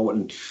difficult at the moment.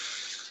 And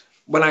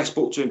when I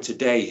spoke to him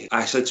today,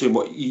 I said to him,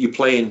 "What you're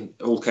playing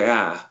Hull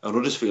KR and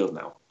Huddersfield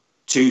now,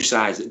 2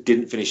 sides that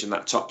didn't finish in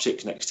that top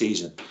 6 next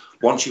season.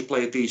 Once you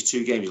play these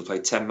 2 games, you'll play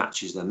 10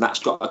 matches. Then that's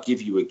got to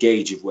give you a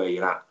gauge of where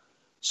you're at.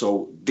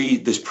 So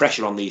there's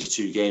pressure on these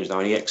 2 games now,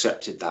 and he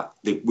accepted that.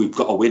 We've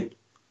got to win.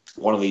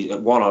 one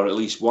or at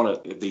least one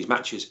of these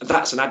matches.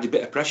 That's an added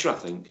bit of pressure, I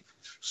think.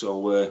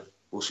 So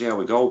we'll see how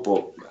we go.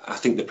 But I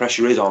think the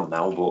pressure is on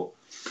now. But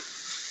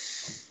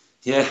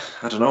yeah,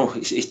 I don't know.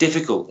 It's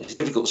difficult. It's a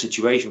difficult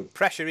situation.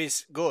 Pressure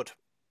is good,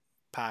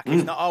 Park.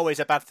 It's not always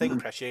a bad thing,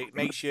 pressure. It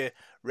makes you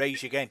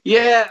raise your game.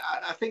 Yeah,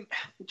 I think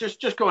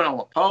just going on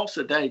what Paul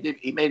said there,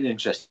 he made an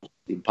interesting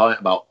point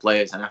about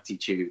players and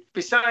attitude.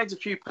 Besides a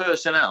few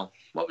personnel,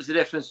 what was the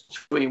difference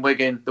between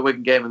the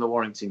Wigan game and the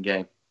Warrington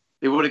game?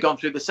 They would have gone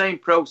through the same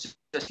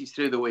processes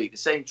through the week, the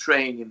same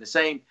training, the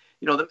same,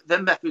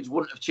 their methods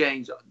wouldn't have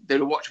changed. They'd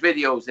have watched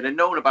videos, they'd have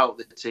known about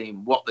the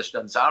team, what the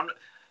strengths are.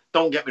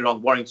 Don't get me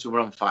wrong, Warrington were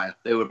on fire.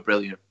 They were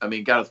brilliant. I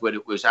mean, Gareth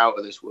Widdop was out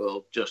of this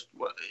world. Just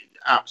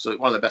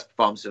absolutely one of the best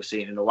performances I've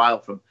seen in a while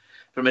from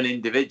an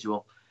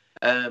individual.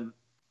 But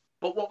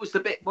what was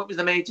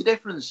the major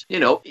difference?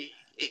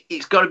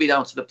 It's got to be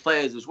down to the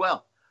players as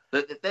well.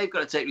 That they've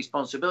got to take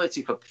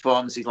responsibility for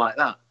performances like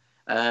that.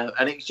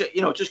 And it's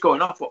just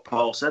going off what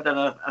Paul said, and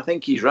I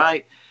think he's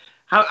right.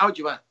 How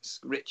do you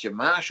ask Richard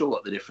Marshall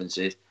what the difference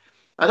is?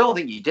 I don't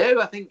think you do.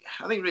 I think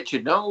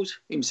Richard knows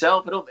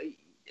himself. I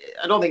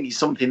don't think it's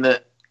something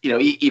that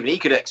even he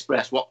could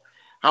express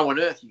how on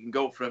earth you can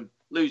go from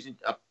losing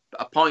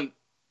a point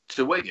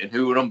to Wigan,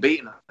 who were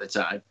unbeaten at the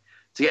time,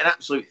 to get an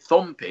absolute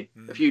thumping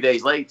a few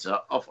days later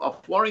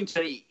off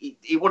Warrington. He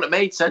wouldn't have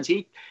made sense.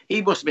 He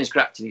must have been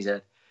scratching his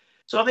head.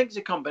 So I think it's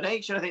a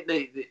combination. I think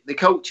the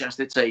coach has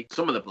to take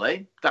some of the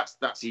blame.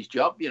 That's his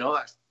job.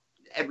 That's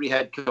every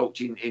head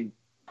coach in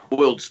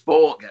world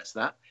sport gets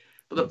that.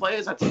 But the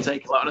players had to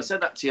take a lot. And I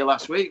said that to you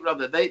last week,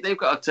 rather. They've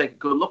got to take a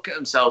good look at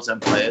themselves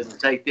and players and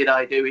say, did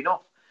I do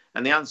enough?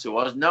 And the answer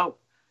was no.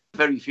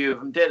 Very few of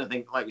them did. I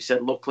think, like we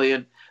said, Luckley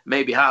and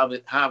maybe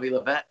Harvey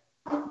Levett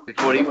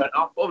before he went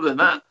off. Other than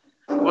that,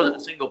 there wasn't a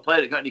single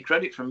player that got any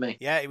credit from me.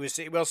 Yeah, it was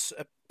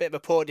a bit of a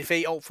poor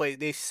defeat. Hopefully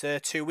these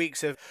 2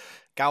 weeks have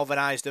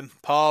galvanised them,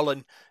 Paul,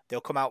 and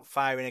they'll come out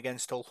firing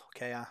against Hull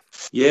KR.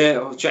 Yeah,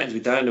 I was chatting to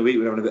Dan the week.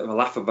 We were having a bit of a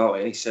laugh about it.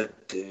 And he said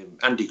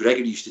Andy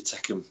Gregory used to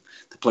take him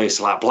to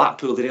places like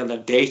Blackpool, did he, on their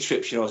day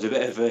trips? It was a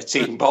bit of a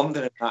team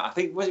bonding. And that. I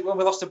think was it when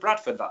we lost to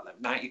Bradford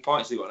that 90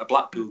 points they got to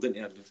Blackpool, didn't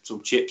he? Had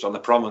some chips on the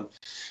prom, and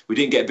we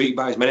didn't get beat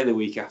by as many the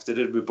week after,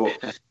 did we?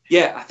 But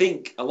yeah, I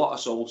think a lot of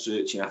soul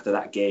searching after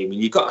that game,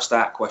 and you've got to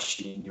start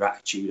questioning your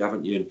attitude,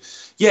 haven't you? And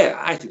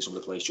yeah, I think some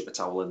of the players took the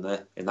towel in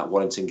there in that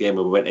Warrington game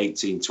when we went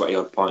 18, 20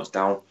 odd points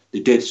down. They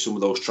did some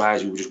of those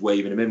tries. We were just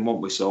waving them in, weren't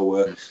we?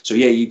 So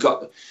yeah, you've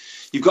got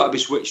to be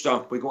switched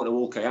on. We're going to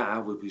Hull KR.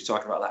 We'll be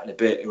talking about that in a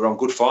bit. We're on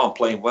good form,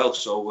 playing well.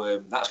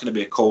 So that's going to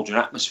be a cauldron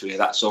atmosphere.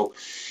 So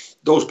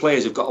those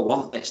players have got to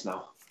want this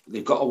now.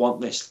 They've got to want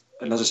this.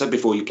 And as I said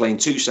before, you're playing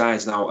two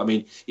sides now. I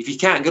mean, if you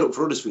can't get up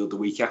for Huddersfield the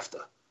week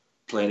after,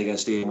 playing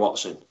against Ian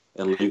Watson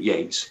and Luke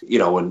Yates,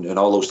 and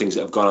all those things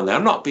that have gone on there.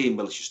 I'm not being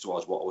malicious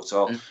towards what at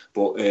all,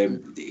 but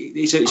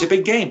it's a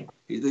big game.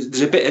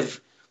 There's a bit of...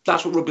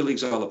 That's what rugby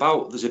league's all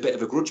about. There's a bit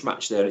of a grudge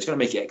match there. It's going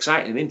to make it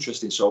exciting and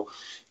interesting. So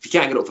if you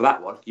can't get up for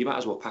that one, you might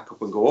as well pack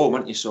up and go home,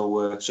 aren't you?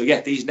 So yeah,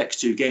 these next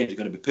two games are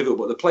going to be pivotal.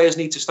 But the players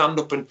need to stand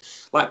up and,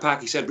 like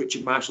Parky said,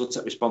 Richard Marshall will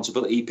take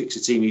responsibility. He picks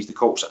the team. He's the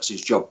coach. That's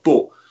his job.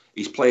 But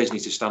his players need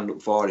to stand up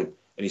for him,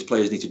 and his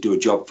players need to do a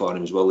job for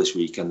him as well this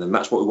weekend. And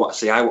that's what we want to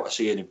see. I want to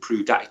see an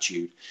improved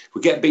attitude. If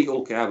we get beat,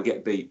 okay, we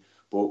get beat,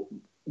 but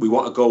we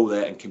want to go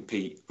there and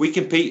compete. If we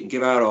compete and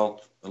give our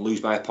all and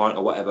lose by a point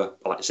or whatever,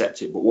 I'll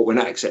accept it. But what we're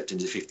not accepting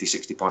is a 50,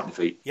 60 point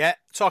defeat. Yeah,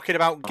 talking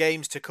about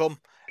games to come,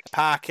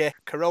 Parker,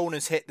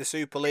 Corona's hit the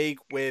Super League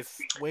with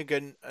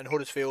Wigan and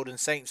Huddersfield and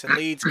Saints and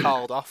Leeds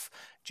called off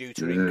due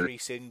to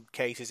increasing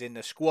cases in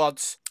the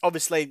squads.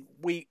 Obviously,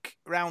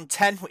 round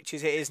 10, which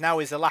it is now,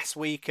 is the last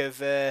week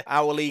of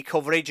our league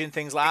coverage and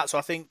things like that. So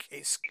I think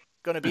it's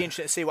going to be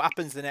interesting to see what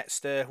happens the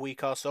next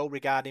week or so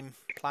regarding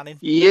planning.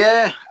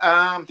 Yeah,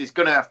 there's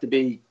going to have to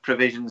be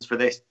provisions for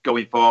this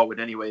going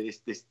forward anyway.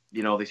 This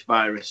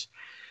virus,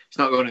 it's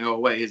not going to go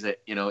away, is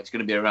it? It's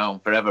going to be around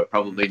forever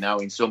probably now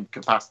in some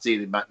capacity.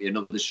 There might be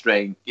another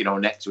strain,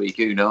 next week,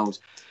 who knows.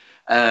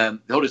 The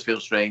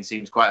Huddersfield strain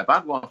seems quite a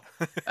bad one.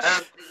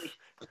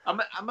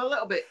 I'm a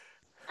little bit...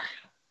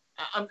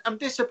 I'm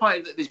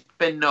disappointed that there's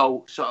been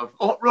no sort of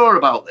uproar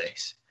about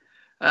this.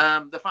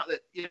 The fact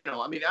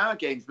that, our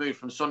games moved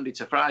from Sunday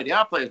to Friday.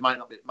 Our players might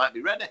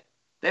be ready.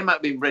 They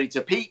might be ready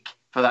to peak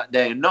for that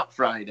day and not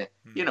Friday,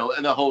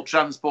 and the whole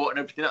transport and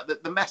everything,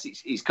 the mess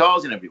he's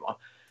causing everyone.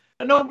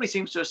 And nobody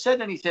seems to have said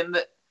anything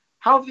that,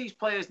 how have these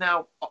players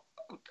now,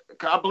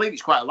 I believe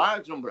it's quite a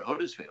large number at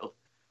Huddersfield,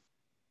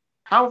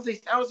 how has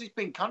this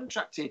been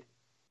contracted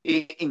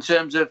in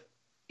terms of,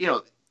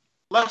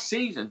 last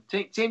season,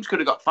 teams could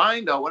have got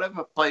fined or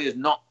whatever, players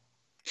not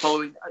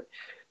following.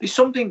 There's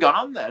something gone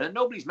on there and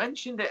nobody's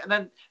mentioned it.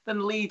 And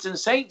then Leeds and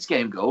Saints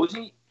game goes.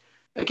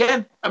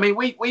 Again,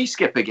 we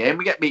skip a game,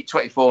 we get beat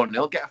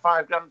 24-0, get a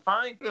 $5,000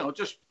 fine.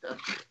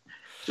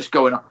 Just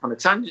going off on a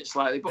tangent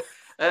slightly. But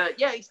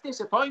it's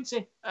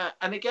disappointing.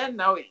 And again,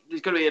 now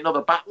there's going to be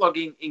another backlog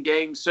in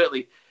games.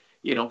 Certainly,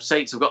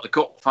 Saints have got the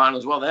cup final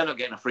as well. They're not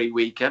getting a free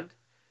weekend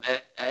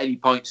at any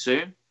point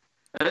soon.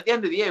 And at the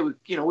end of the year,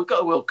 we've got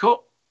the World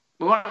Cup.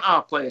 We want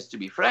our players to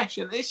be fresh,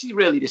 and this is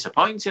really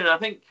disappointing. I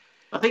think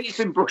it's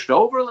been brushed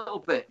over a little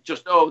bit.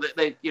 Just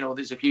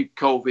there's a few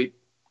COVID,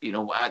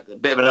 a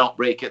bit of an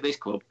outbreak at this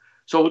club,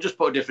 so we'll just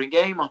put a different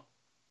game on.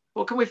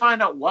 Well, can we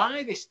find out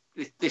why this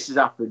has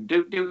happened?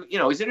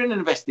 Is there an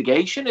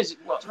investigation? Is it,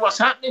 what's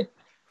happening?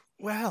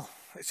 Well,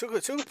 it's a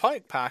good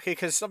point, Parky,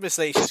 because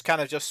obviously it's just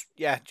kind of it's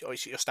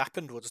just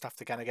happened. We'll just have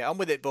to kind of get on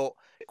with it. But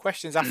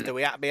questions after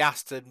we have to be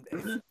asked, and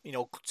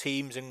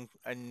teams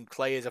and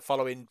players are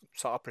following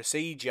sort of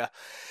procedure.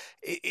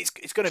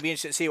 It's going to be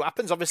interesting to see what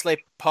happens.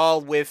 Obviously,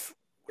 Paul, with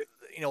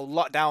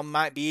lockdown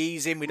might be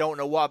easing. We don't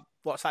know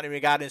what's happening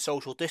regarding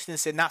social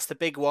distancing. That's the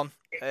big one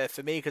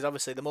for me, because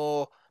obviously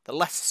the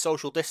less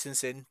social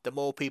distancing, the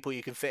more people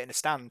you can fit in a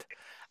stand.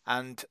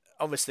 And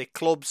obviously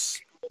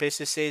clubs,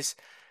 businesses,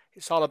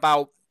 it's all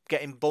about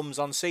getting bums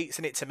on seats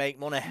in it to make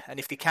money. And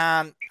if they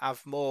can't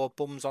have more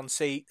bums on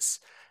seats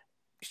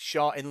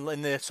in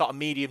the sort of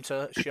medium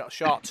to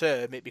short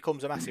term, it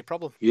becomes a massive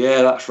problem.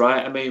 Yeah, that's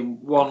right. I mean,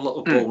 one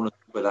little bonus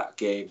with that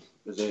game,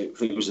 I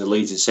think it was the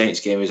Leeds and Saints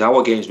game, is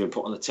our game's been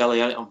put on the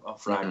telly on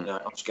Friday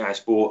night on Sky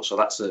Sports. So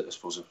that's, I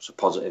suppose, a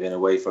positive in a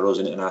way for us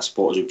and our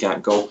supporters who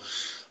can't go.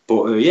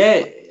 But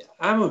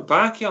I'm with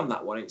Barkey on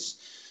that one.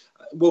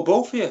 We're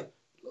both here.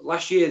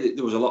 Last year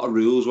there was a lot of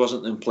rules,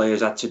 wasn't there? And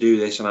players had to do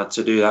this and had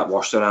to do that,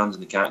 wash their hands,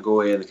 and they can't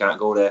go here and they can't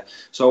go there.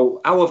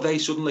 So how have they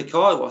suddenly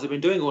caught what have they been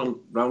doing, going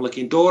around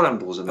licking door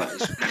handles and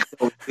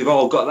that? They've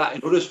all got that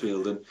in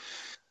Huddersfield, and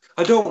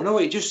I don't know.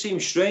 It just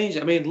seems strange.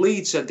 I mean,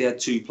 Leeds said they had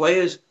 2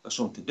 players or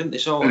something, didn't they?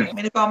 So I mean,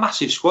 they've got a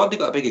massive squad. They've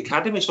got a big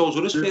academy. So's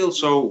Huddersfield.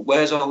 So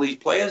where's all these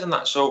players and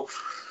that? So.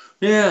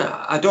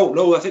 Yeah, I don't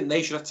know. I think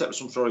they should have to take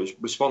some sort of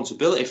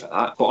responsibility for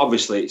that. But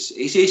obviously, it's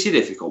a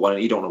difficult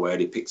one. You don't know where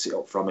he picks it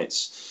up from.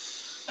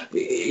 It's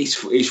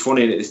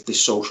funny that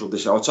this social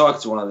distancing. I was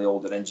talking to one of the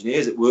older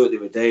engineers at work the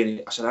other day,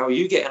 and I said, "How are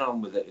you getting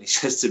on with it?" And he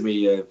says to me,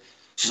 "He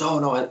says, oh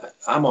no,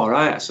 I'm all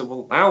right." I said,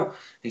 "Well, how?"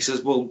 He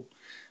says, "Well,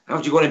 how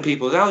do you go in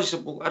people's house?" He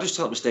said, "Well, I just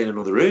tell them to stay in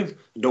another room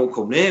and don't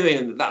come near me."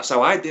 And that's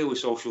how I deal with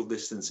social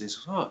distancing.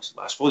 So,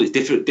 I suppose it's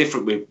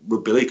different with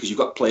rugby league because you've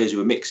got players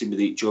who are mixing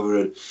with each other,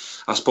 and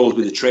I suppose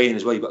with the training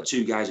as well, you've got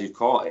 2 guys who've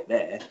caught it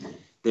there.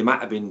 They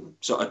might have been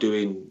sort of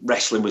doing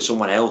wrestling with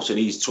someone else, and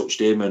he's touched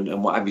him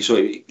and what have you. So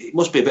it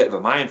must be a bit of a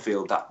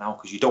minefield that now,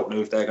 because you don't know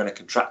if they're going to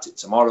contract it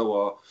tomorrow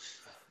or.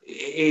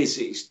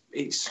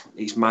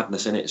 It's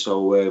madness in it.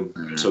 So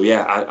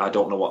I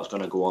don't know what's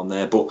going to go on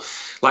there. But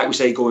like we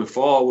say, going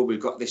forward,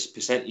 we've got this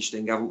percentage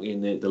thing, haven't we,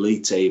 in the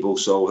league table?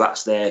 So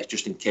that's there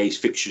just in case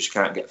fixtures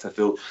can't get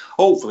fulfilled.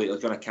 Hopefully,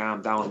 it's going to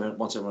calm down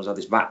once everyone's had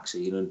this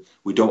vaccine, and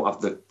we don't have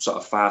the sort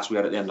of farce we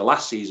had at the end of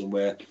last season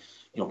where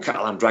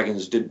Catalan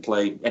Dragons didn't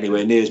play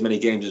anywhere near as many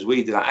games as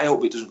we did. I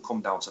hope it doesn't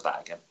come down to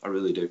that again. I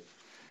really do.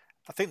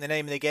 I think the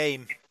name of the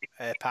game,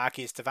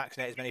 Parky, is to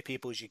vaccinate as many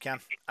people as you can.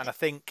 And I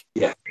think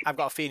I've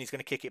got a feeling he's going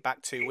to kick it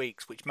back 2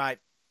 weeks, which might,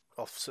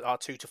 or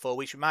 2 to 4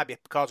 weeks, which might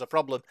cause a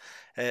problem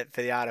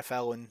for the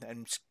RFL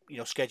and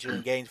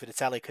scheduling games for the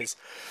telly, because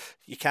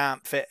you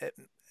can't fit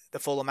the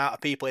full amount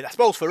of people in. I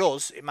suppose for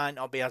us, it might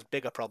not be as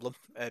big a problem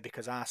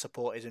because our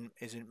support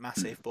isn't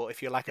massive. But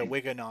if you're like a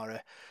Wigan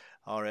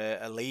or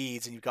a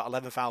Leeds and you've got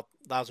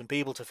 11,000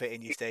 people to fit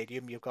in your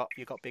stadium, you've got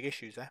big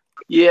issues there.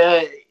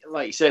 Yeah,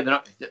 like you say,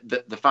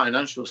 the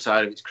financial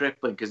side of it's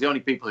crippling, because the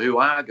only people who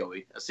are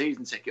going are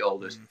season ticket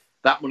holders.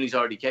 That money's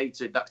already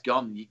catered. That's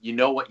gone. You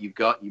know what you've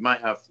got. You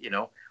might have,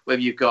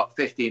 whether you've got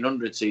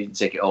 1,500 season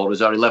ticket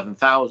holders or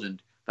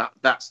 11,000.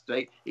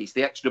 It's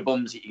the extra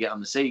bums that you get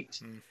on the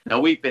seats. Now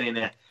we've been in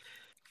an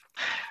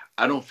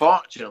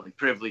unfortunately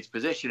privileged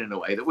position in a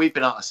way that we've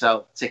been able to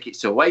sell tickets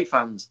to away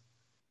fans,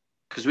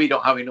 because we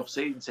don't have enough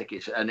season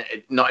tickets, and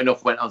not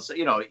enough went on. So,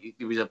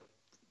 there was a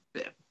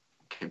bit of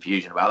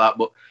confusion about that,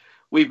 but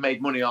we've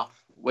made money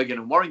off Wigan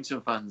and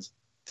Warrington fans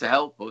to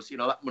help us.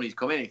 That money's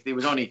come in. If there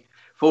was only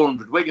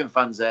 400 Wigan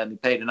fans there and they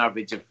paid an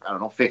average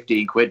of,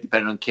 15 quid,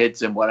 depending on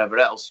kids and whatever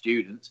else,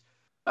 students,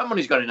 that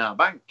money's gone in our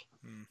bank.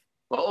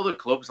 But other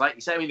clubs, like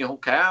you say, Hull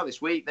KR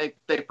this week,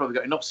 they've probably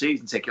got enough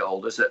season ticket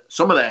holders that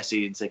some of their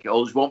season ticket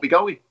holders won't be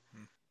going.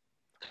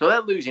 So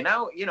they're losing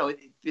out.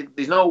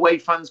 There's no away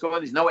fans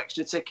going. There's no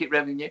extra ticket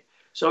revenue.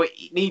 So it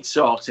needs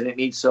sorting. It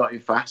needs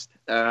sorting fast.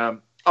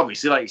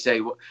 Obviously, like you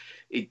say,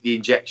 the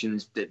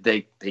injections,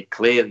 they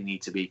clearly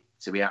need to be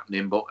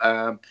happening. But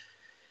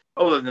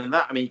other than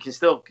that, I mean, you can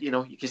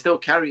still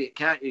carry it,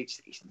 can't you?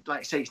 It's like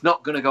I say, it's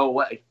not going to go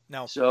away.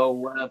 No.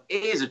 So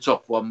it is a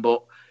tough one,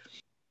 but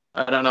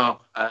I don't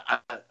know.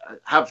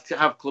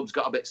 Have clubs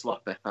got a bit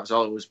sloppy? That's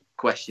all I was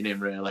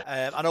questioning, really.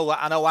 I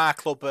know our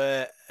club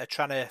are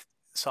trying to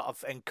sort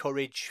of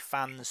encourage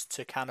fans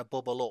to kind of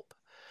bubble up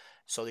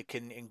so they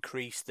can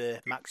increase the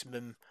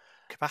maximum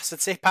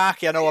capacity.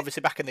 Parky, I know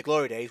obviously back in the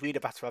glory days we'd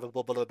have had to have a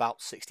bubble of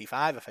about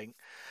 65, I think.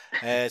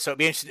 So it'd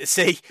be interesting to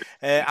see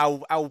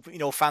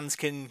how fans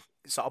can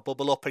sort of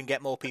bubble up and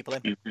get more people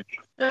in. Yeah,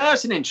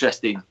 that's an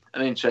interesting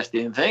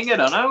thing. I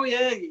don't know,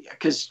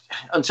 because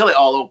until it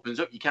all opens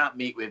up, you can't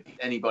meet with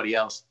anybody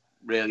else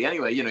really.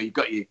 Anyway, you've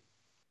got your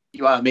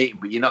you are meeting,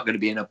 but you're not going to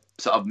be in a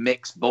sort of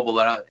mixed bubble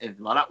or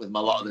anything like that with them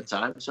a lot of the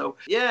time. So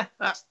yeah,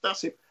 that's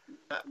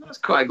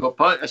quite a good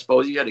point. I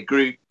suppose you had a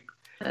group.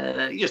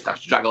 You just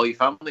have to drag all your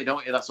family,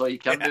 don't you? That's all you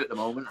can do at the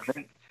moment, I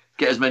think.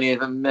 Get as many of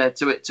them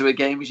to a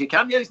game as you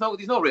can. Yeah, there's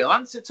no real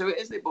answer to it,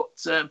 is there? But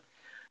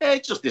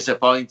it's just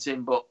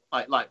disappointing. But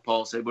like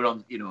Paul said, we're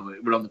on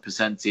the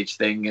percentage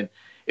thing, and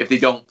if they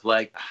don't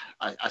play,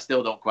 I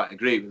still don't quite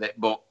agree with it.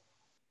 But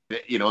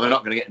they're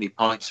not going to get any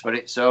points for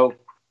it. So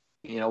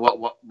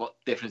what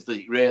difference does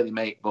it really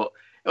make? But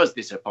it was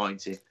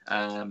disappointing.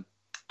 And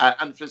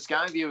for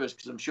Sky viewers,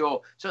 because I'm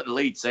sure certainly the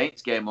Leeds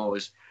Saints game I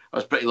was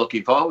pretty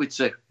looking forward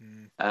to,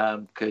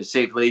 because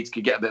see if Leeds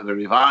could get a bit of a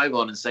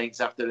revival and Saints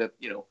after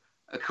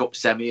a cup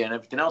semi and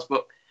everything else.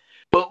 But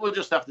we'll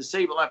just have to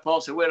see. But like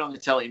Paul said, we're on the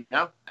telly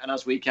now, and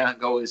as we can't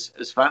go as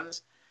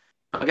fans,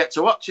 I get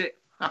to watch it.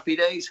 Happy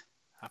days.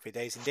 Happy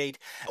days indeed.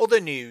 Other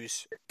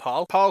news,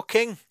 Paul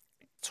King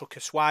took a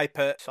swipe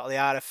at sort of the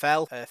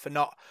RFL for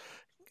not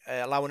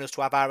allowing us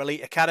to have our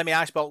elite academy.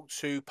 I spoke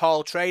to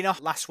Paul Traynor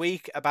last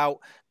week about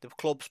the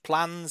club's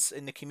plans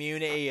in the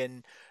community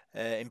and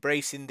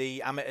embracing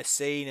the amateur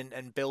scene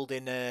and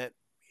building a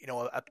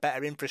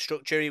better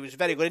infrastructure. It was a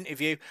very good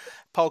interview.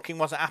 Paul King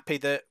wasn't happy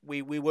that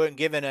we weren't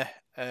given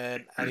a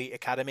elite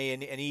academy,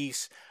 and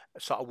he's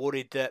sort of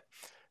worried that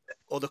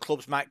other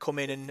clubs might come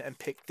in and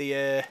pick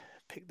the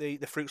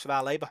fruits of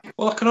our labour.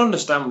 Well, I can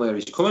understand where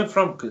he's coming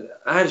from, because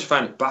I just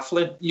find it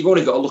baffling. You've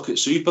only got to look at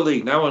Super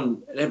League now,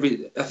 and I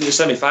think the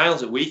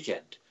semi-finals at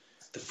weekend,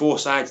 the 4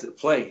 sides that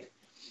played,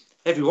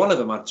 every one of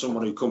them had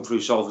someone who come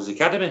through Salford's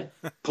academy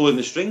pulling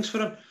the strings for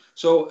them.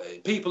 So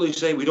people who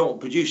say we don't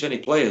produce any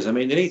players, I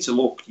mean, they need to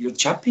look. The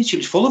Championship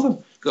is full of them.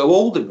 Go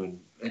Oldham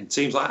and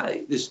teams like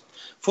that. There's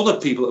full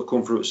of people that have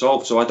come through at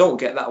Salford. So I don't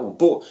get that one.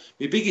 But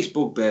my biggest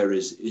bugbear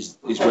is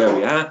where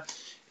we are.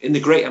 In the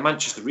Greater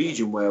Manchester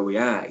region where we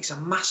are, it's a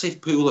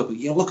massive pool of.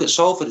 Look at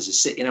Salford as a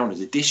city now and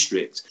as a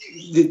district.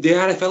 The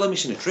RFL are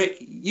missing a trick.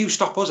 You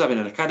stop us having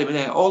an academy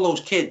there, all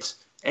those kids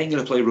ain't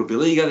going to play rugby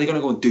league. They're going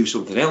to go and do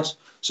something else.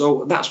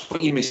 So that's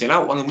what you're missing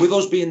out on. And with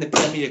us being the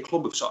premier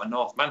club of sort of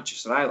North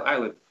Manchester,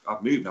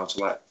 I've moved now to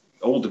like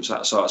Oldham's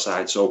that sort of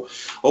side. So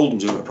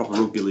Oldham's in a proper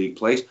rugby league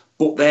place,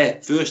 but their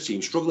first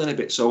team's struggling a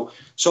bit. So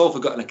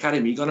Salford got an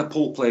academy. You're going to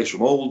pull players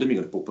from Oldham.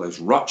 You're going to pull players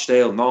from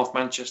Rochdale, North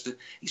Manchester.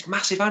 It's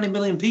massive. 90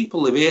 million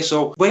people live here.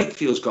 So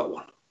Wakefield's got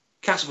one.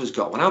 Castleford's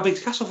got one. How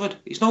big's Castleford?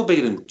 It's no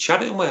bigger than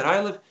Chadderton where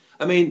I live.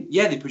 I mean,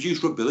 yeah, they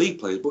produce rugby league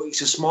players, but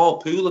it's a small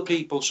pool of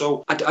people.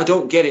 So I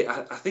don't get it.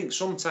 I think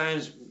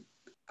sometimes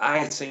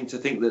I seem to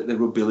think that the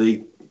rugby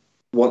league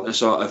want to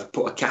sort of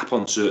put a cap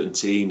on certain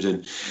teams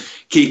and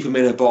keep them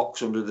in a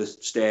box under the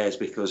stairs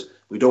because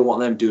we don't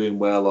want them doing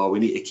well, or we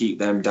need to keep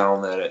them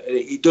down there.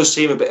 It does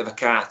seem a bit of a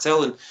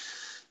cartel, and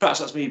perhaps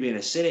that's me being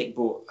a cynic,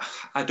 but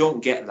I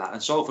don't get that.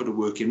 And Salford are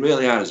working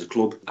really hard as a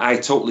club. I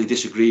totally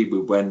disagreed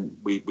with when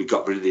we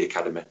got rid of the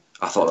academy.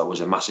 I thought that was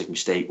a massive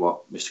mistake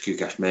what Mr.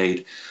 Kukash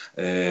made,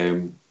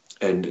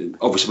 and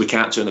obviously we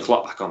can't turn the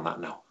clock back on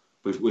that now.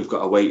 We've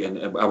got to wait,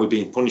 and are we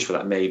being punished for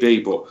that? Maybe,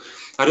 but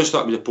I just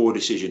thought it was a poor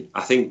decision. I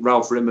think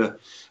Ralph Rimmer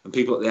and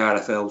people at the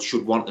RFL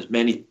should want as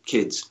many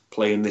kids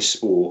playing this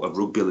sport of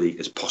rugby league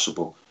as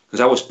possible,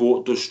 because our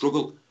sport does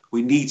struggle.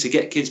 We need to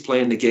get kids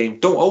playing the game.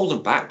 Don't hold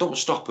them back. Don't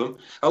stop them.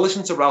 I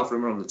listened to Ralph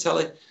Rimmer on the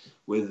telly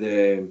with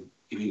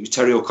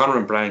Terry O'Connor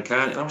and Brian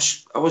Carney, and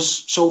I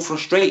was so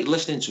frustrated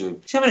listening to him.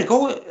 He's having a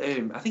go at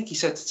I think he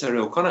said to Terry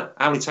O'Connor,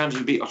 how many times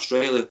have you beat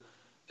Australia,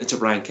 and to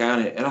Brian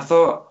Carney, and I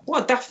thought,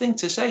 what a daft thing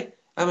to say.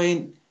 I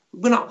mean,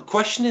 we're not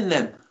questioning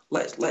them.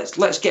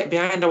 Let's get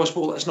behind our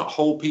sport. Let's not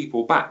hold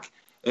people back.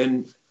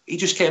 And he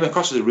just came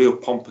across as a real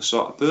pompous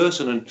sort of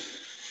person. And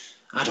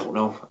I don't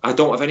know. I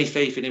don't have any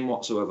faith in him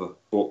whatsoever.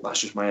 But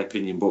that's just my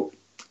opinion. But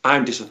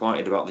I'm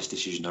disappointed about this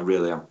decision. I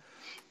really am.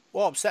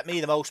 What upset me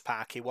the most,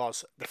 Parky,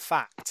 was the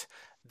fact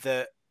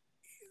that,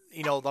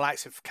 the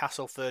likes of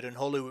Castleford and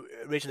Hull, who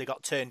originally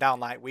got turned down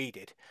like we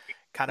did,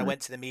 kind of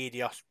went to the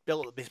media,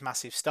 built up this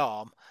massive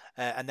storm,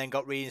 and then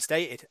got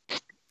reinstated.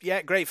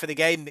 Yeah, great for the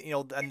game,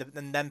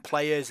 and then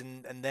players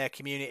and their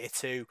community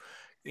to,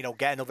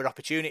 get another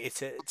opportunity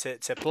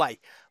to play.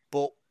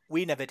 But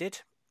we never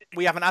did.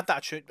 We haven't had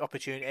that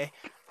opportunity.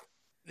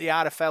 The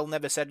RFL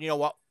never said,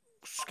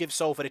 give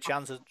Salford a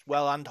chance as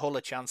well, and Hull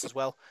a chance as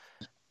well.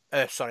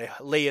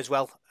 Lee as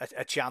well,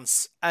 a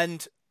chance.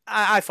 And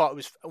I thought it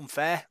was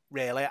unfair,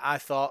 really. I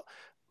thought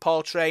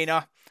Paul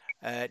Traynor,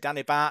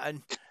 Danny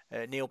Barton,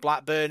 Neil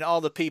Blackburn, all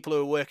the people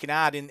who are working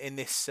hard in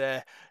this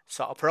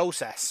sort of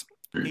process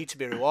need to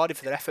be rewarded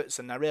for their efforts,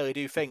 and I really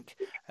do think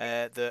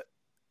that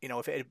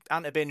if it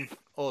hadn't been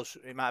us,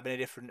 it might have been a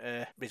different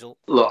result.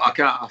 Look,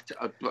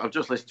 I've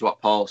just listened to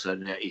what Paul said,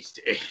 and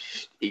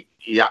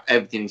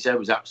everything he said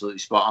was absolutely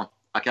spot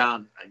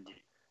on.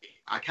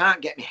 I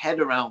can't get my head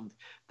around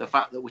the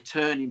fact that we're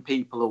turning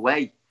people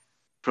away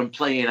from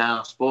playing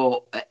our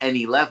sport at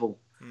any level.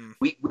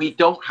 We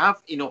don't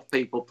have enough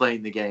people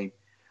playing the game.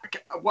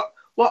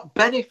 What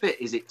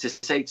benefit is it to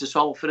say to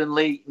Salford and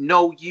Lee,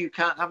 no, you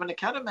can't have an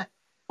academy?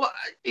 Well,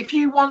 if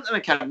you want an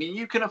academy and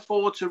you can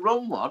afford to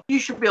run one, you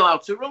should be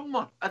allowed to run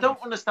one. I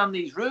don't understand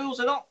these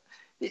rules.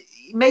 It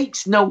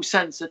makes no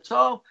sense at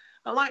all.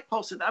 And like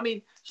Paul said, I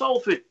mean,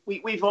 Salford,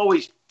 we've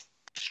always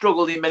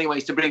struggled in many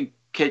ways to bring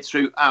kids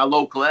through our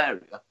local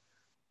area.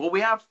 But we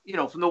have,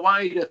 from the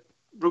wider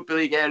rugby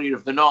league area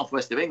of the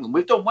northwest of England,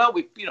 we've done well.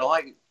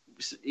 Like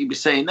he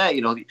was saying there,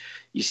 your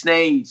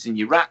Snades and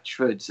your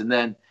Ratchfords and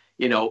then,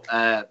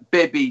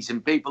 Bibbies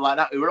and people like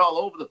that who are all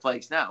over the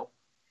place now.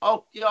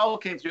 All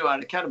came through our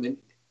academy.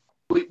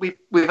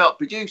 We've helped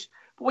produce.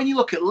 But when you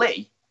look at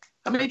Leigh,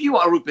 I mean, if you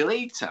want a rugby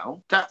league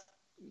town,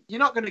 you're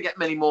not going to get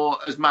many more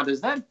as mad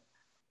as them.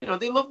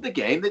 They love the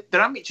game.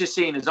 Their amateur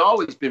scene has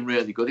always been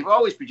really good. They've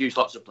always produced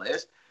lots of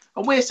players.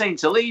 And we're saying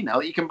to Leigh now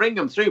that you can bring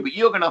them through, but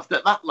you're going to have to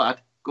let that lad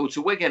go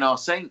to Wigan or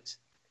Saints.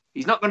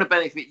 He's not going to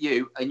benefit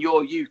you and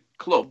your youth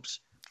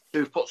clubs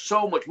who've put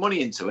so much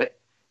money into it.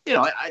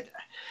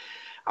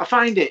 I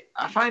find it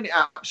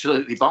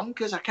absolutely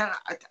bonkers.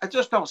 I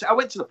just don't see. I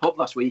went to the pub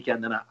last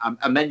weekend and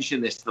I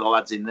mentioned this to the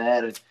lads in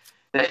there, and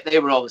they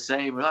were all the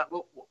same. We're like,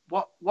 well,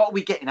 what are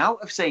we getting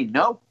out of saying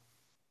no?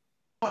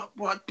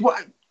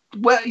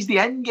 Where is the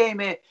end game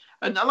here?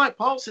 And like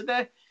Paul said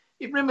there,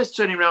 if Rimmer's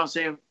turning around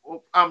saying,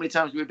 well, how many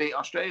times do we beat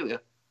Australia?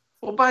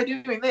 Well, by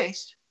doing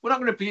this, we're not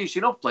going to produce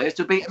enough players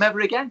to beat them ever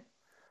again.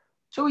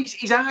 So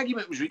his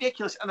argument was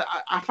ridiculous, and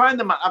I find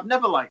them. I've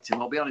never liked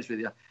him. I'll be honest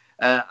with you.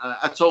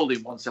 I told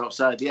him once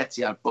outside the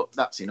Etihad, but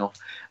that's enough.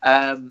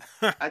 I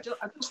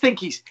just think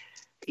his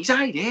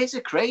ideas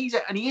are crazy,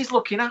 and he is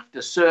looking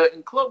after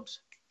certain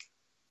clubs.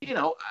 I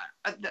know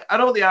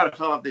the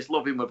RFL have this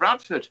love-in with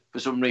Bradford for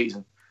some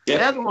reason. Yeah.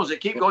 They're the ones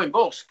that keep going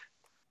bust.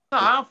 It's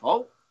not our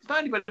fault. It's not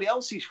anybody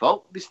else's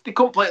fault. They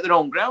couldn't play at their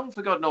own ground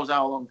for God knows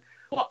how long.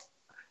 What?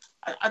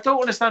 I don't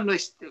understand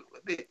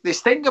this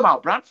thing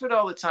about Bradford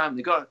all the time.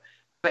 They've got to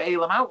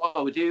bail them out,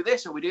 or we do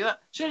this, or we do that.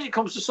 As soon as it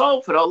comes to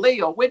Salford or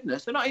Leigh or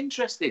Widnes, they're not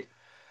interested.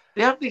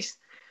 They have this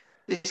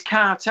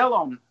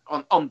cartel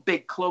on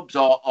big clubs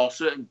or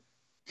certain.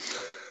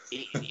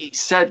 It's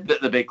said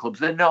that the big clubs,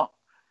 they're not.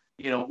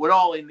 We're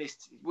all in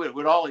this.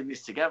 We're all in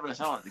this together. It's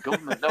not like the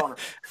government, don't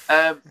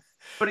it?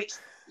 But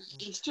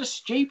it's just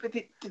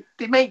stupid.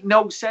 They make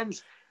no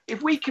sense.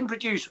 If we can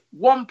produce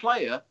one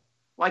player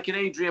like an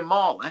Adrian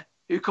Morley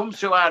who comes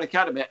through our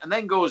academy and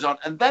then goes on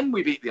and then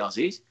we beat the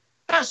Aussies,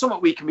 that's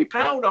something we can be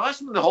proud of. That's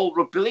something the whole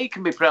rugby league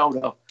can be proud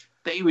of.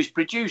 That he was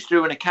produced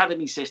through an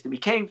academy system. He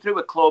came through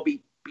a club.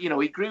 He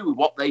grew with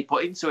what they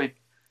put into him.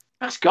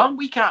 That's gone.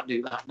 We can't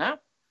do that now.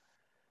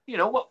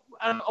 What?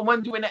 And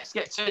when do we next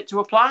get to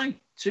apply?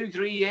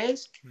 2-3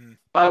 years?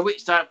 By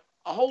which time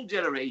a whole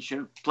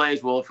generation of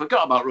players will have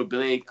forgot about rugby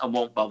league and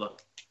won't bother.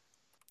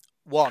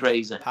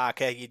 Crazy.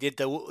 Parker, you did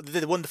the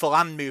wonderful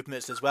hand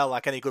movements as well,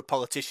 like any good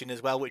politician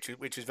as well, which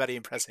was very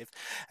impressive.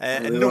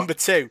 And number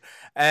two,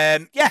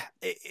 it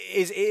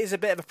is a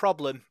bit of a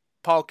problem.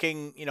 Paul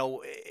King,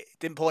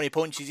 didn't pull any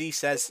punches.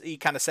 He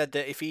kind of said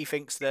that if he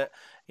thinks that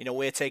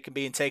we're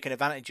being taken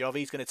advantage of,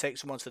 he's going to take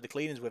someone to the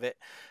cleaners with it,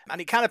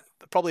 and it kind of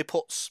probably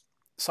puts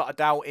sort of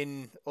doubt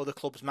in other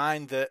clubs'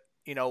 mind that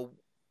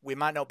we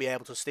might not be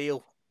able to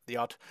steal the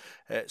odd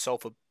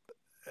Salford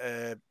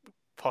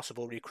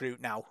possible recruit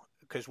now.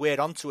 Because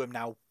we're onto him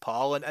now,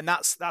 Paul, and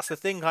that's the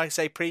thing. Like I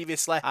say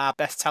previously, our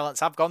best talents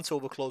have gone to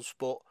other clubs,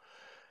 but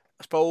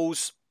I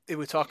suppose we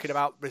were talking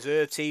about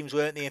reserve teams,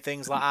 weren't they, and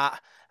things like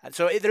that. And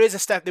so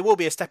there will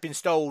be a stepping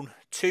stone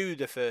to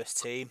the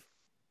first team,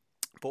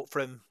 but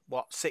from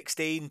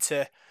 16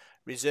 to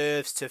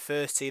reserves to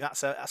first team,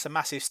 that's a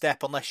massive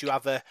step unless you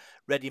have a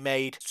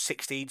ready-made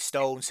 16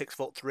 stone,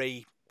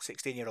 6'3"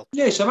 16-year-old.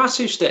 Yeah, it's a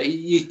massive step.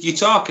 You're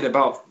talking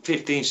about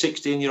 15,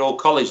 16-year-old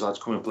college lads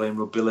coming playing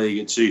rugby league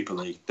and Super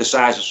League. The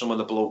size of some of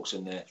the blokes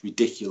in there, it's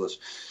ridiculous.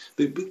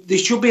 But there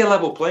should be a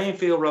level playing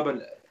field,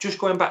 Robin. Just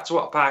going back to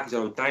what Parker said,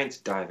 I was dying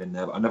to dive in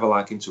there, but I never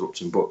like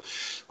interrupting. But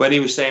when he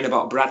was saying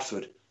about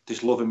Bradford,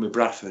 this loving with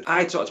Bradford,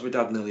 I talk to my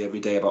dad nearly every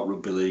day about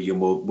rugby league, and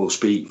we'll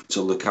speak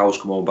till the cows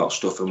come home about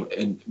stuff,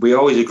 and we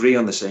always agree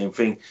on the same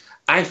thing.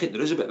 I think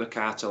there is a bit of a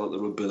cartel at the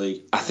rugby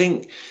league. I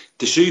think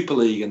the Super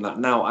League and that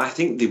now, I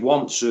think they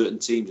want certain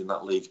teams in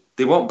that league.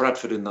 They want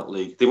Bradford in that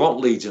league. They want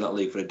Leeds in that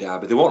league for a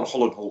derby. They want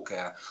Hull and Hull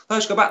care.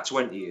 Let's go back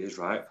 20 years,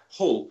 right?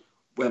 Hull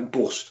went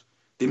bust.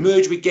 They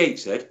merged with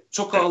Gateshead,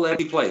 took all their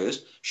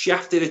players,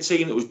 shafted a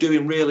team that was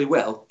doing really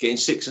well, getting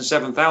 6,000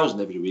 and 7,000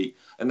 every week,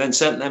 and then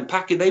sent them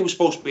packing. They were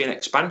supposed to be an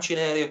expansion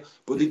area,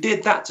 but they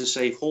did that to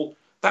save Hull.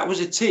 That was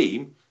a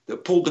team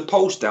that pulled the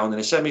post down in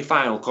a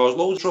semi-final, caused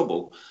loads of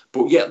trouble,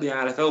 but yet the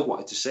RFL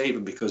wanted to save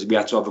them because we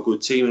had to have a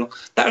good team.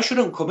 That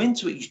shouldn't come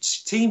into it.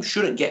 Teams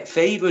shouldn't get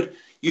favoured.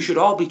 You should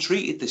all be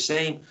treated the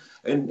same.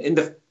 And in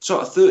the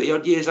sort of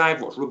 30-odd years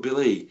I've watched rugby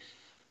league,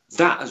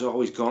 that has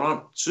always gone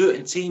on.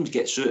 Certain teams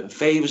get certain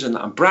favours,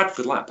 and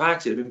Bradford, like Parker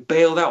said, have been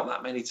bailed out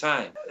that many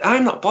times.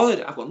 I'm not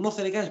bothered. I've got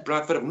nothing against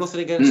Bradford. I've nothing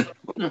against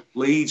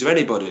Leeds or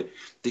anybody.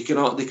 They can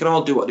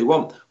all do what they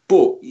want.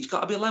 But it's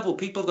got to be level.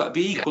 People have got to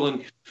be equal.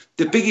 And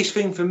the biggest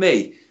thing for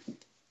me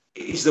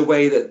is the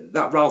way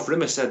that Ralph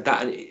Rimmer said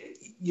that.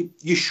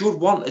 You should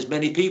want as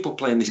many people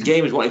playing this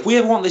game as one. If we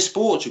ever want this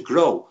sport to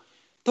grow,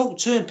 Don't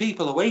turn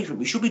people away from it.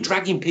 We should be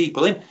dragging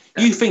people in.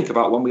 You think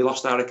about when we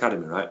lost our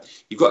academy, right?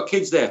 You've got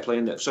kids there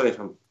playing. Sorry if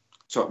I'm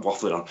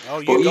waffling on. Oh,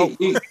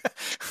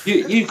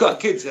 You've got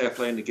kids there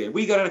playing the game.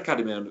 We got an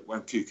academy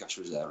when Kukash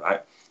was there,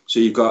 right? So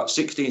you've got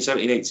 16,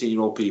 17,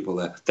 18-year-old people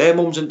there. Their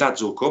mums and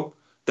dads will come.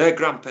 Their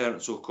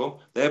grandparents will come.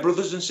 Their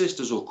brothers and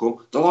sisters will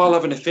come. They'll all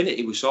have an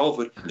affinity with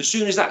Salford. As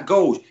soon as that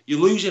goes, you're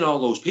losing all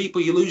those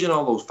people. You're losing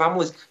all those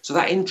families. So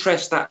that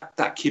interest,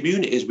 that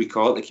community, as we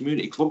call it, the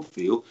community club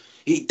feel,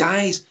 it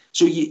dies.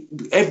 So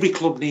every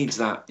club needs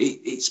that.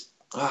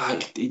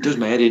 It does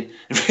my head in.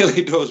 It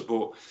really does.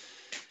 But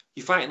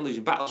you're fighting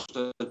losing battles.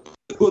 The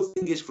good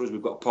thing is for us,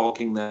 we've got Paul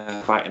King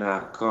there fighting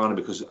our corner,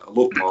 because I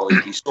love Paul.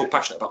 He's so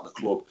passionate about the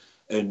club.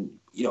 And,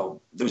 you know,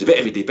 there was a bit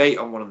of a debate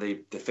on one of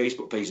the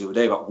Facebook pages the other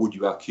day about would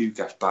you have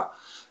Kukash back.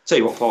 Tell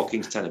you what, Paul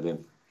King's 10 of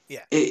him.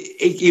 Yeah.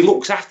 He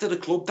looks after the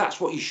club. That's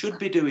what he should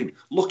be doing.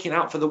 Looking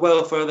out for the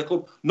welfare of the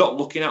club, not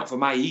looking out for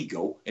my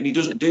ego. And he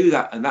doesn't do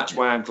that. And that's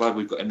why I'm glad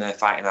we've got him there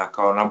fighting our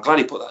corner. I'm glad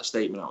he put that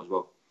statement out as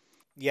well.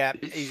 Yeah,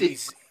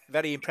 he's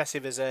very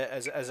impressive as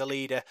a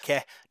leader.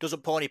 Okay,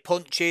 doesn't pull any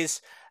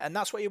punches, and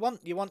that's what you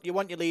want. You want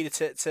your leader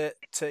to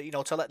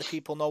let the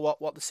people know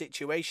what the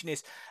situation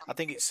is. I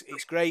think it's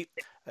great.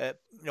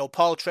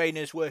 Paul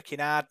Trainer's working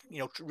hard.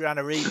 Trying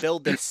to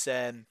rebuild this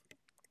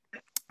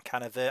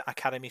kind of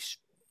academy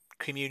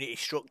community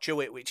structure,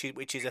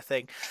 which is a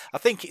thing. I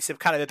think it's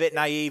kind of a bit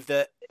naive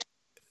that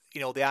the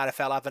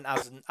RFL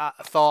hasn't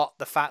thought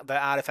the fact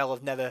that RFL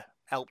have never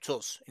helped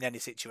us in any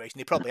situation.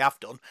 They probably have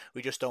done.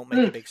 We just don't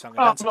make a big song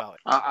and dance about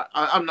it.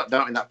 I'm not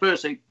doubting that.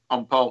 Personally,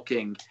 on Paul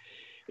King,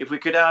 if we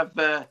could have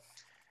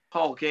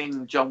Paul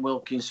King, John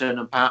Wilkinson,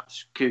 and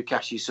perhaps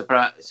Kukash's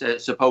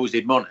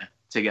supposed money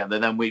together,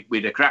 then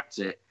we'd have cracked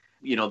it.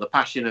 The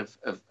passion of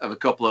a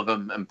couple of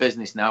them and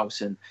business now,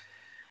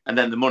 and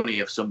then the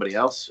money of somebody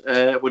else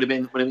would have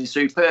been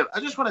superb. I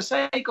just want to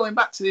say, going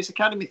back to this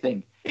academy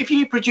thing, if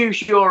you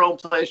produce your own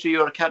players for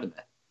your academy,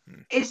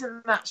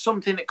 isn't that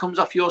something that comes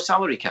off your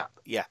salary cap?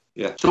 Yeah.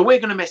 So we're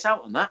going to miss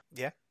out on that.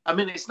 Yeah. I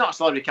mean, it's not a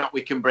salary cap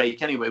we can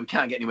break anyway. We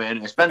can't get anywhere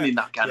near spending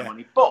that kind of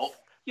money. But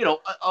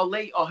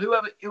or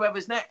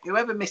whoever's next,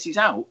 whoever misses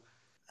out,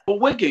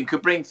 but Wigan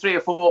could bring 3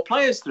 or 4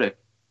 players through,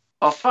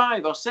 or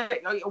 5 or 6,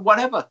 or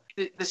whatever.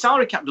 The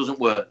salary cap doesn't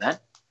work then.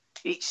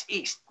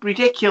 It's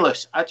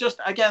ridiculous. I just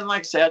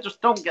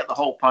don't get the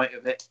whole point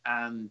of it.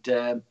 And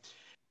the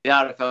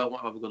RFL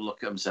won't have a good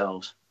look at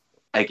themselves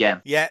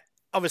again. Yeah.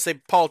 Obviously,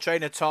 Paul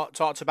Trainer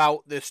talked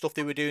about the stuff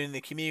they were doing in the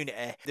community.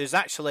 There's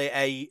actually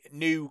a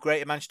new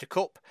Greater Manchester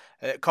Cup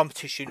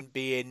competition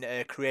being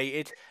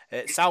created.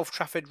 South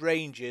Trafford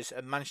Rangers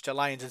and Manchester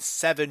Lions and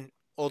 7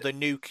 other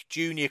new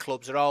junior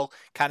clubs are all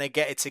kind of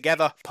getting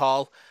together,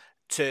 Paul,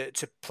 to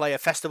play a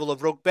festival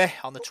of rugby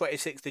on the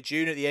 26th of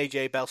June at the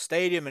AJ Bell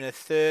Stadium and the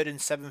 3rd and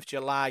 7th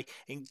July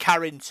in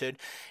Carrington.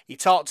 He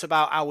talked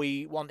about how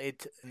he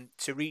wanted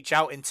to reach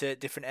out into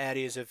different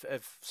areas of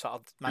sort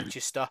of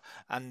Manchester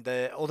and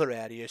other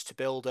areas to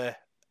build a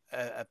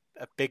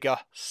bigger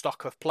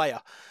stock of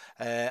player.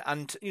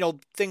 And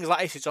things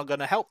like this is not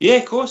going to help. Yeah,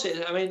 of course.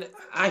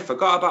 I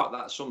forgot about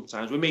that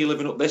sometimes. With me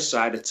living up this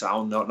side of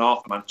town,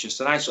 North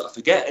Manchester, I sort of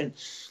forget. And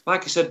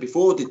like I said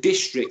before, the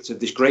district of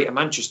this Greater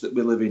Manchester that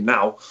we live in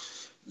now,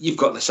 you've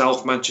got the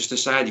South Manchester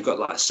side, you've got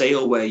like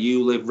Sale where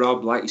you live,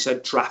 Rob, like you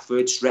said,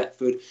 Trafford,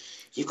 Stretford.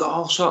 You've got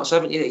all sorts,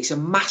 haven't you? It's a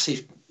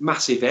massive,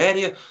 massive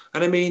area.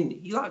 And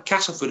you like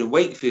Castleford and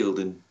Wakefield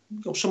and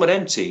some of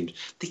them teams,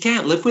 they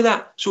can't live with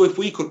that. So if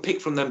we could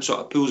pick from them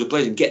sort of pools of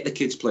players and get the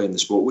kids playing the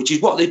sport, which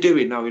is what they're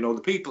doing now, the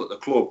people at the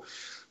club,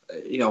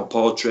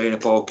 Paul Trainer,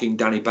 Paul King,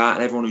 Danny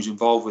Barton, everyone who's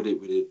involved with it,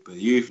 with the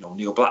youth,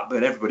 Neil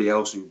Blackburn, everybody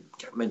else who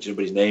can't mention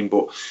anybody's name,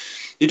 but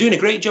they're doing a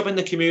great job in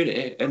the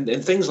community, and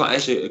things like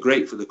this are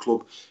great for the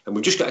club, and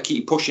we've just got to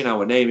keep pushing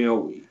our name.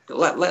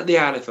 Let the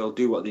RFL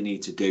do what they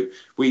need to do.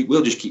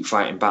 We'll just keep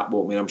fighting back,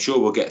 won't we? I'm sure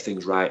we'll get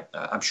things right.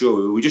 I'm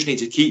sure we just need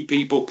to keep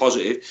people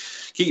positive,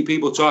 keep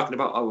people talking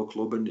about our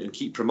club, and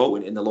keep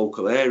promoting it in the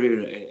local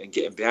area and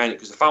getting behind it,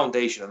 because the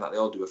foundation and that, they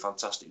all do a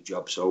fantastic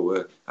job.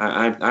 So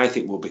I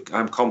think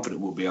I'm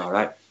confident we'll be all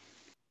right.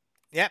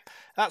 Yep,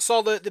 that's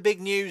all the big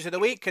news of the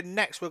week. And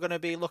next we're going to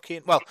be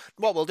looking. Well,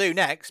 what we'll do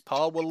next,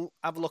 Paul, we'll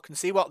have a look and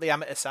see what the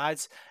amateur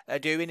sides are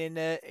doing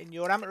in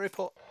your amateur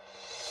report.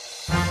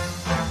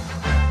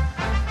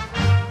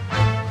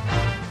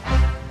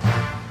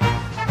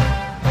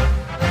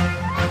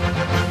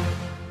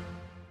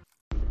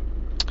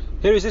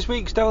 Here is this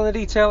week's Down in the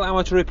Detail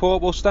amateur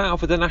report. We'll start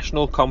off with the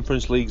National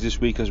Conference Leagues this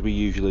week, as we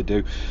usually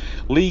do.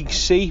 League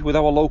C with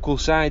our local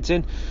sides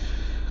in.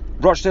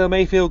 Rochdale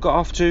Mayfield got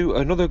off to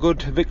another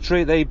good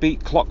victory. They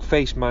beat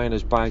Clockface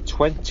Miners by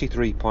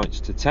 23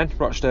 points to 10.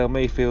 Rochdale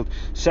Mayfield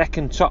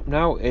second top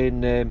now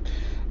in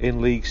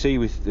in League C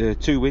with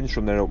 2 wins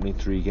from their opening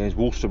 3 games.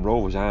 Woolston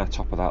Rovers are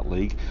top of that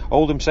league.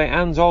 Oldham St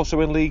Anne's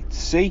also in League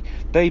C.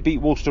 They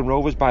beat Woolston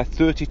Rovers by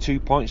 32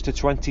 points to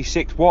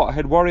 26.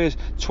 Waterhead Warriors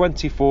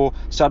 24,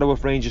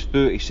 Saddleworth Rangers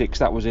 36.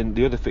 That was in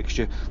the other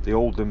fixture, the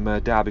Oldham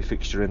Derby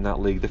fixture in that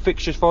league. The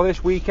fixtures for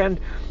this weekend,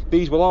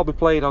 these will all be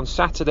played on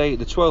Saturday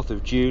the 12th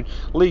of June.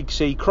 League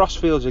C,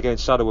 Crossfields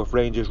against Saddleworth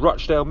Rangers,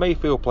 Rochdale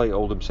Mayfield play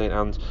Oldham St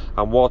Anne's,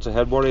 and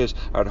Waterhead Warriors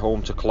are at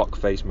home to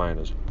Clockface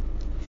Miners.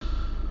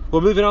 Well,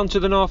 moving on to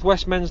the North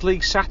West Men's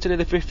League, Saturday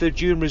the 5th of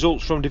June,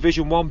 results from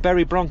Division 1,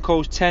 Bury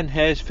Broncos 10,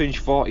 Haresfinch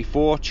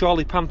 44,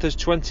 Chorley Panthers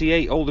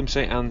 28, Oldham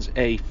St Anne's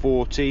A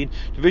 14,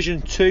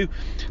 Division 2,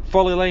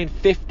 Folly Lane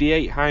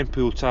 58,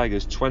 Hindpool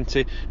Tigers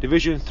 20,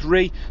 Division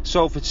 3,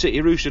 Salford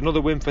City Roosters, another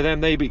win for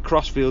them, they beat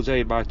Crossfields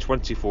A by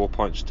 24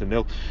 points to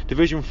 0,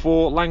 Division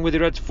 4, Langworthy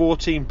Reds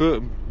 14,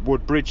 Burton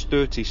Woodbridge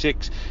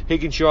 36,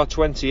 Higginshaw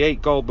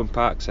 28, Goulburn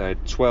Parkside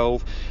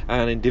 12,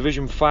 and in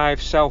Division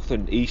 5 South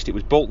and East it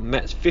was Bolton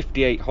Mets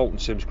 58, Halton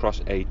Sims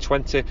Cross A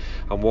 20,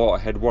 and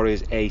Waterhead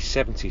Warriors A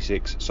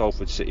 76,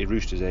 Salford City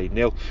Roosters A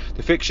 0.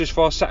 The fixtures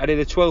for Saturday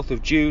the 12th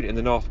of June in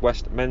the North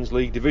West Men's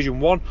League, Division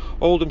 1,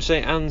 Oldham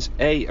St Anne's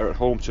A are at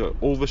home to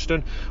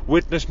Ulverston,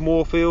 Widnes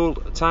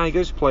Moorfield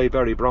Tigers play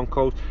Bury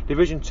Broncos,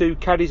 Division 2,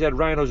 Cadishead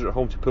Rhinos are at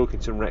home to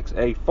Pilkington Rex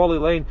A, Folly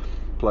Lane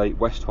play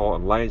West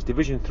Horton Lions,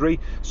 Division 3,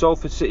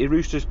 Salford City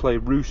Roosters play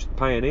Roost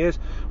Pioneers,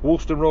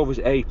 Woolston Rovers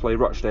A play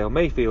Rochdale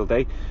Mayfield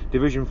A,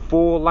 Division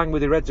 4,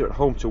 Langworthy Reds are at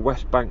home to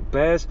West Bank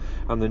Bears,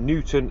 and the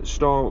Newton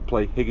Storm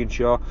play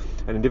Higginshaw,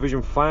 and in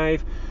Division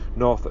 5,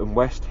 North and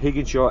West,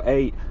 Higginshaw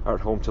A are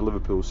at home to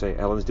Liverpool St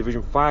Helens,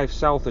 Division 5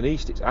 South and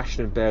East, it's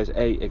Ashton Bears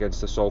A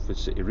against the Salford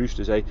City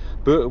Roosters A,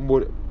 Burton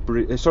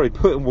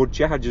Wood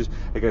Chargers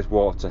against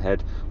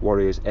Waterhead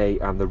Warriors A,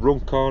 and the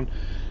Runcorn,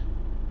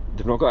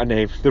 they've not got a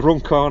name, the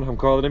Runcorn, I'm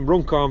calling him,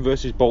 Runcorn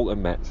versus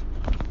Bolton Mets.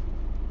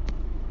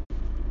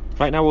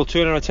 Right, now we'll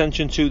turn our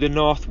attention to the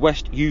North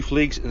West Youth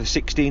Leagues, the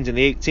 16s and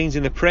the 18s.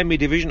 In the Premier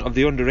Division of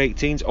the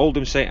under-18s,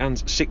 Oldham St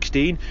Anne's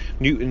 16,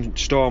 Newton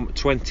Storm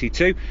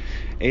 22.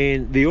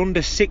 In the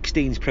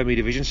under-16s Premier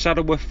Division,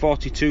 Saddleworth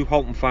 42,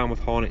 Halton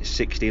Farnworth Hornets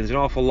 60. There's an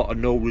awful lot of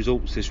no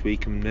results this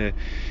week, and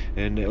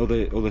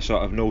other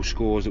sort of no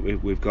scores that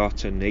we've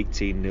got, and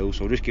 18-0.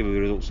 So I'll just give you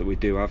the results that we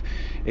do have.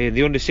 In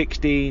the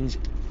under-16s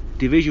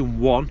Division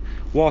 1,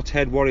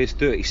 Waterhead Warriors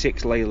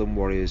 36, Leyland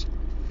Warriors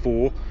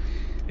 4.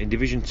 In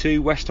Division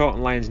 2, West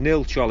Horton Lions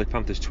 0, Chorley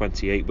Panthers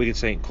 28, Wigan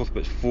St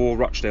Cuthberts 4,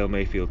 Rochdale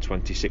Mayfield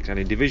 26, and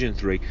in Division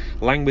 3,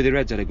 Langworthy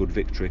Reds had a good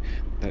victory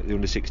at the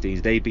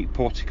under-16s. They beat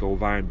Portico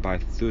Vine by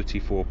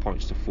 34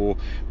 points to 4.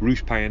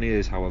 Roost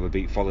Pioneers, however,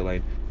 beat Folly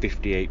Lane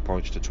 58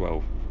 points to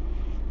 12.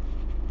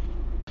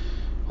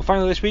 Well,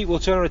 finally this week we'll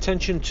turn our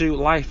attention to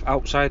life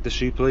outside the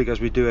Super League, as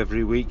we do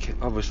every week.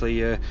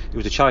 Obviously it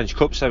was the Challenge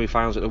Cup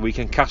semi-finals at the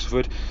weekend.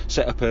 Castleford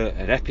set up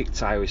an epic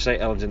tie with St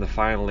Helens in the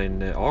final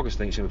in August. I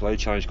think it's going to play the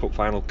Challenge Cup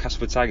final.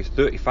 Castleford Tigers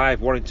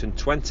 35, Warrington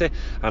 20,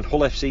 and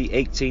Hull FC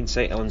 18,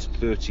 St Helens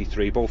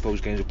 33. Both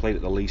those games were played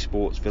at the Lee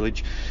Sports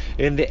Village.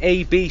 In the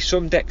AB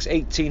Sundex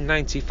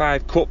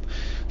 1895 Cup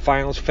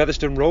finals,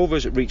 Featherstone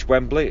Rovers reached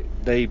Wembley.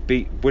 They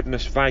beat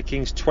Widnes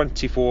Vikings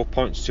 24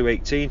 points to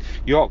 18.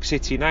 York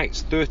City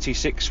Knights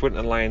 36,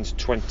 Swinton Lions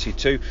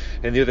 22.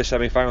 In the other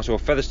semi-final, so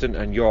Featherstone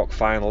and York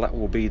final, that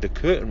will be the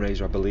curtain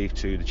raiser, I believe,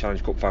 to the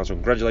Challenge Cup final. So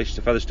congratulations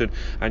to Featherstone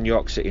and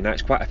York City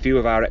Knights. Quite a few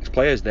of our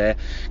ex-players there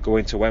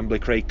going to Wembley.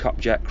 Craig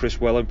Copjack, Chris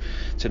Wellham,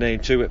 to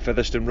name two, at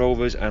Featherstone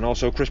Rovers, and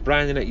also Chris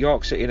Bryan at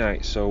York City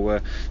Knights. So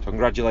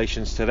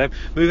congratulations to them.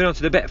 Moving on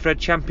to the Betfred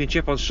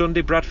Championship on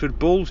Sunday, Bradford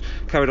Bulls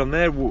carried on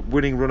their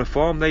winning run of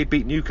form. They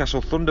beat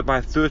Newcastle Thunder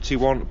by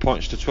 31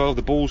 points to 12.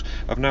 The Bulls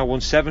have now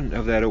won 7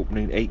 of their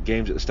opening 8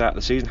 games at the start of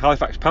the season.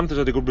 Halifax Panthers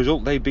had a good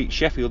result. They beat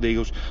Sheffield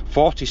Eagles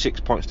 46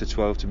 points to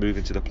 12 to move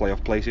into the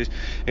playoff places.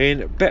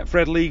 In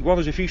Betfred League 1,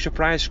 there's a few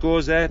surprise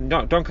scores there.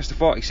 Doncaster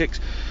 46,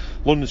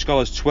 London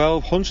Scholars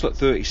 12, Hunslet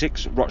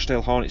 36,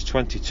 Rochdale Hornets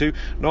 22,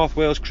 North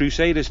Wales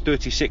Crusaders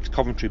 36,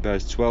 Coventry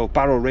Bears 12.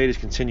 Barrow Raiders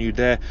continued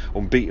their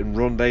unbeaten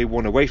run. They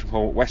won away from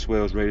home at West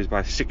Wales Raiders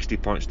by 60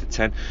 points to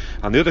 10.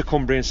 And the other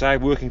Cumbrian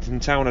side,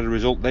 Workington Town, had a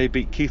result. They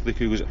beat Keighley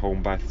Cougars at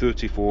home by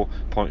 34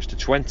 points to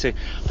 20.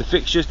 The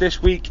fixtures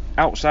this week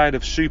outside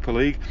of Super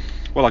League,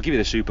 well, I'll give you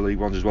the Super League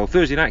ones as well.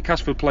 Thursday night,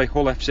 Castleford play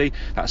Hull FC.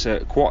 That's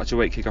a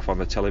 7:45 kick-off on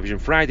the television.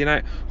 Friday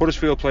night,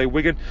 Huddersfield play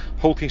Wigan.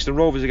 Hull Kingston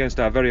Rovers against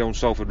our very own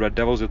Salford Red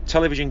Devils. The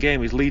television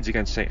game is Leeds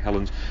against St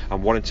Helens,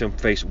 and Warrington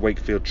face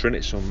Wakefield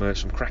Trinity.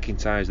 Some cracking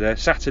ties there.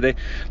 Saturday,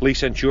 Lee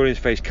Centurions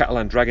face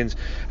Catalan Dragons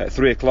at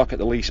 3 o'clock at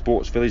the Lee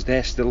Sports Village.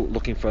 They're still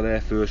looking for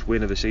their first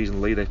win of the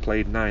season. Lee, they've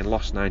played 9,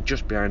 lost 9,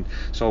 just behind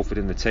Salford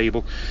in the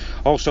table.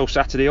 Also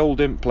Saturday,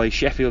 Oldham play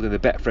Sheffield in the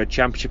Betfred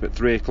Championship at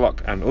 3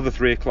 o'clock, and other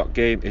 3 o'clock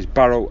game is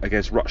Barrow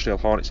against Rochdale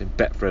Hornets in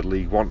Betfred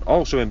League 1.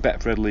 Also in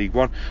Betfred League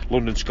 1,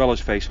 London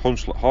Scholars face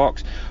Hunslet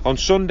Hawks. On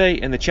Sunday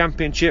in the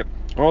Championship,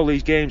 all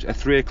these games are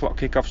 3 o'clock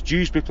kick-offs.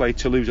 Dewsbury play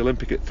Toulouse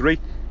Olympic at 3.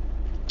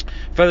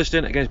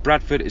 Featherstone against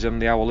Bradford is on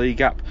the Our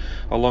League app,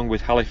 along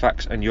with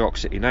Halifax and York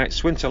City Knights.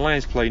 Swinton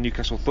Lions play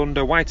Newcastle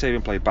Thunder,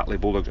 Whitehaven play Batley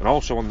Bulldogs, and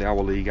also on the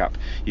Our League app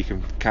you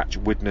can catch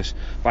Widnes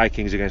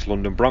Vikings against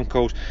London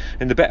Broncos.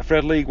 In the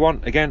Betfred League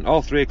One, again,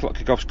 all 3 o'clock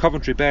kickoffs: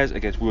 Coventry Bears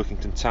against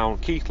Workington Town,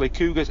 Keighley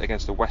Cougars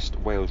against the West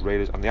Wales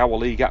Raiders, and the Our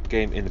League app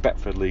game in the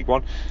Betfred League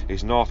One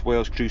is North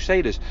Wales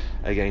Crusaders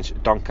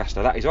against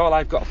Doncaster. That is all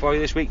I've got for you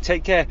this week.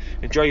 Take care,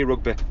 enjoy your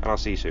rugby, and I'll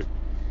see you soon.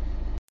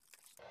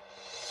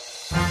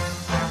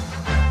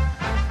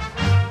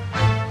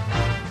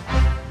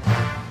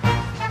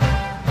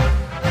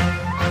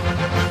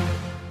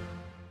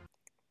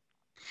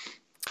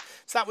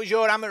 So that was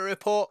your amateur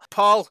report,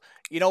 Paul.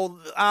 You know,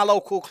 our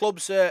local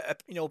clubs are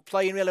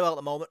playing really well at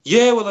the moment.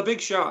 Yeah, well, a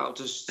big shout out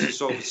to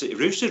Salford City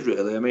Roosters,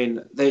 really. I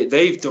mean,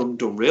 they've done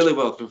really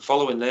well. Been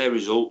following their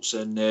results,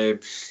 and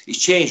it's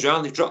changed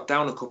around. They've dropped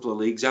down a couple of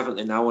leagues, haven't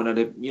they? Now, and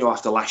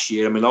after last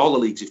year, I mean, all the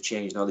leagues have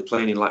changed now. They're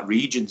playing in like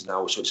regions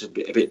now, so it's a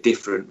bit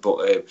different.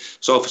 But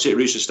Salford City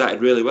Roosters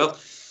started really well.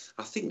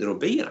 I think they're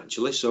unbeaten,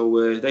 actually.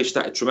 So they've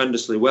started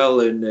tremendously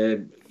well, and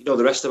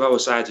the rest of our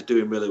sides are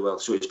doing really well.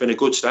 So it's been a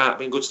good start.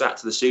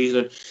 To the season.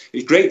 And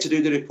it's great to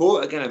do the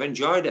report again. I've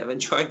enjoyed it. I've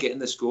enjoyed getting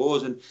the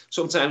scores, and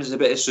sometimes there's a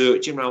bit of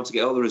searching around to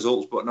get all the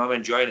results. But no, I'm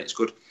enjoying it. It's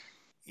good.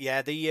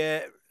 Yeah,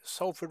 the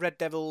Salford Red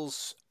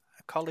Devils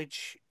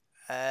College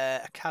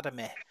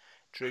Academy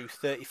drew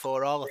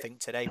 34-all, I think,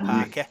 today.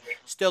 Parker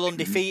still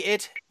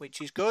undefeated, which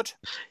is good.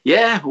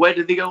 Yeah, where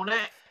did they go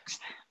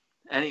next?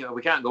 Anyway,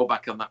 we can't go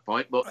back on that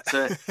point, but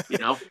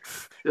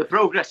the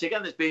progress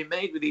again that's being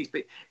made with these.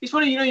 It's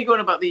funny, you're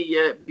going about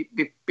the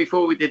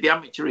before we did the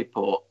amateur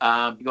report.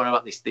 You're going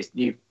about this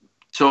new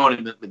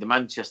tournament with the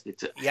Manchester.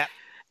 Yeah.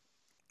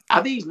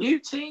 Are these new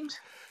teams?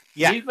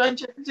 Yeah. New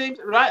Manchester teams,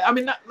 right? I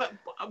mean,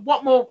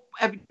 what more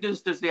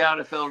evidence does the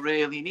RFL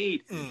really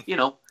need?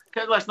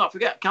 Let's not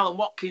forget Callum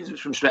Watkins was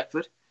from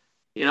Stretford.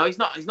 He's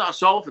not a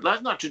Salford.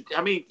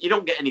 You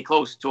don't get any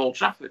closer to Old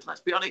Trafford.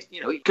 Let's be honest.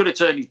 He could have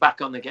turned his back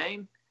on the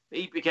game.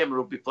 He became a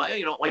rugby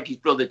player, like his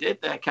brother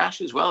did,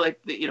 Cash as well.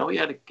 He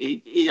had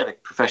a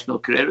professional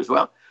career as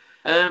well.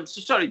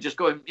 Sorry, just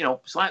going,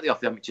 slightly off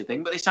the amateur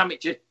thing, but this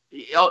amateur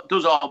it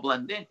does all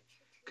blend in.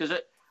 Because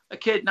a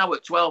kid now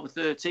at 12 or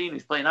 13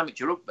 who's playing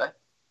amateur rugby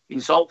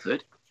in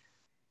Salford,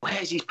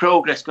 where's his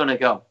progress going to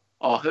go?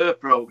 Or her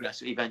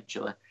progress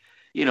eventually?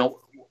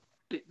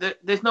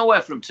 There's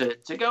nowhere for them to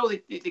go.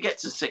 They get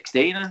to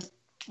 16 and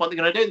what they're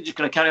going to do, they're just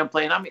going to carry on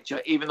playing amateur,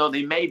 even though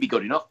they may be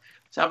good enough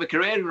to have a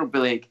career in rugby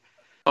league.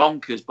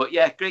 Bonkers. But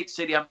yeah, great to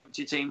see the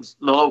amateur teams,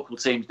 the local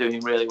teams doing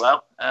really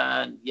well.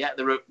 And yeah,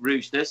 the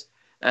Roosters,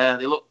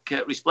 they look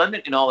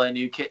resplendent in all their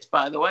new kits,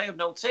 by the way, I've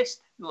noticed.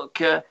 They look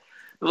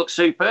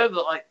superb. They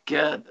look like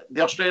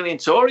the Australian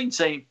touring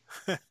team.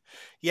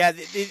 Yeah,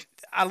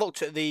 I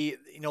looked at the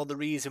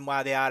reason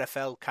why the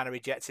RFL kind of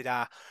rejected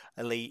our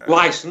elite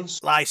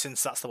license,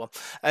 that's the one.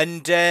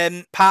 And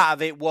part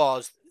of it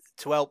was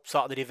to help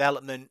sort of the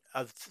development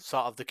of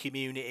sort of the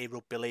community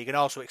rugby league and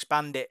also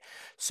expand it.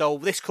 So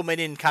this coming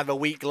in kind of a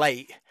week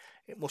late,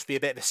 it must be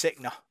a bit of a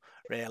sickener,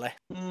 really.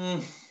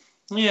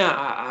 Yeah,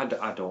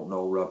 I don't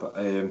know, Rob.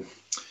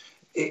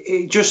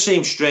 It just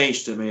seems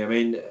strange to me. I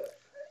mean,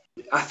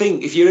 I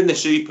think if you're in the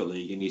Super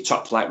League and you're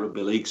top flight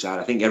rugby league side,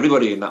 I think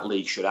everybody in that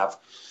league should have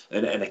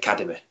an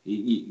academy.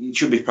 You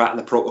should be part of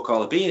the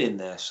protocol of being in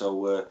there.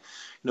 So,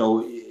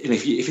 and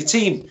if a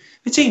team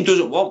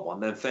doesn't want one,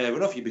 then fair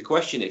enough. You'd be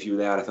questioning if you were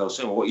the RFL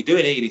saying, well, what are you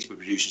doing here? You need to be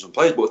producing some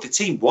players. But if the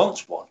team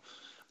wants one,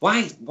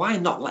 why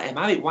not let him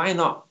have it?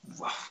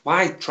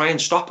 Why try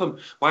and stop him?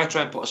 Why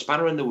try and put a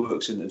spanner in the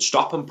works and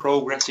stop him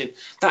progressing?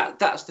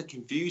 That's the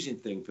confusing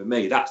thing for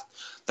me.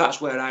 That's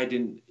where I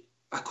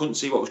couldn't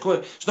see what was coming.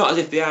 It's not as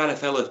if the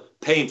RFL are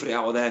paying for it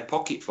out of their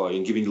pocket for you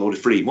and giving you a load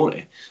of free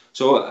money.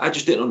 So I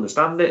just didn't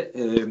understand it.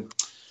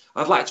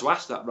 I'd like to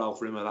ask that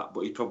Ralph Rimmer that,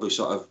 but he'd probably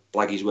sort of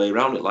blag his way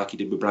around it like he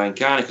did with Brian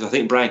Carney, because I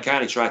think Brian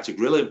Carney tried to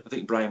grill him. I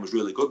think Brian was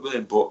really good with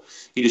him, but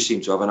he just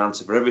seemed to have an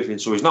answer for everything.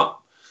 So he's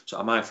not sort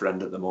of my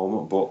friend at the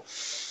moment, but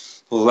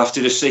we'll have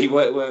to just see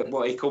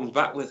what he comes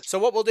back with. So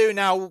what we'll do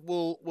now,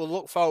 we'll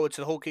look forward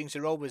to the Hull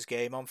Kingston Rovers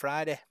game on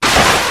Friday.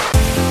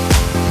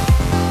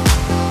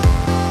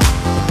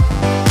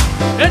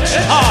 It's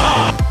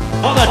time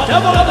for the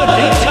Devil of the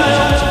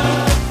Details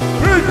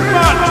Big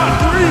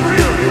Match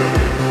Review.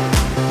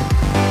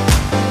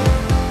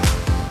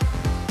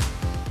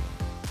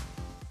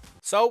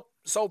 So,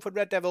 Salford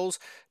Red Devils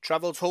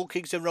travel to Hull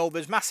Kingston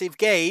Rovers. Massive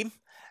game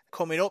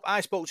coming up. I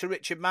spoke to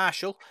Richard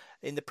Marshall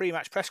in the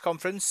pre-match press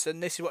conference,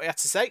 and this is what he had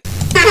to say.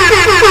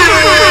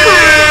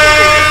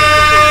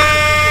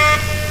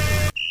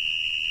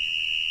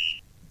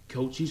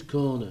 Coach's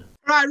Corner.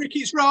 Right, Ricky,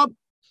 it's Rob.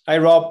 Hey,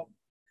 Rob.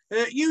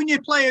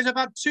 Union players have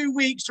had 2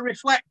 weeks to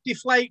reflect,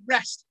 deflate,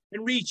 rest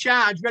and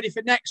recharge, ready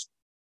for next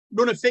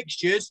run of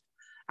fixtures.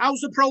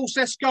 How's the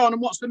process gone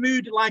and what's the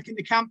mood like in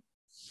the camp?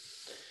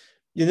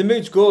 Yeah, the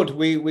mood's good.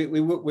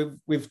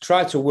 We've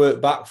tried to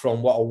work back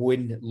from what a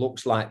win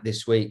looks like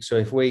this week. So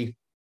if we,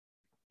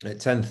 at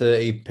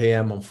 10:30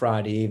 p.m. on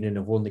Friday evening,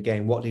 have won the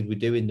game, what did we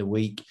do in the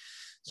week?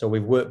 So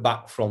we've worked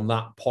back from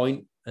that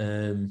point.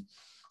 And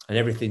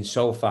everything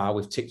so far,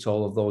 we've ticked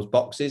all of those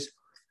boxes.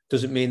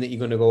 Doesn't mean that you're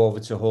going to go over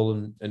to Hull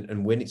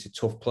and win. It's a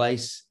tough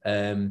place.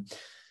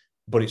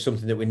 But it's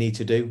something that we need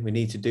to do. We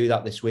need to do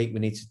that this week. We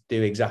need to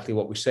do exactly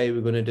what we say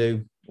we're going to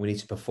do. We need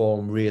to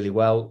perform really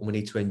well. And we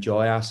need to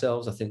enjoy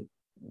ourselves. I think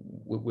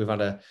we've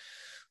had a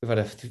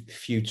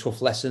few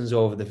tough lessons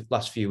over the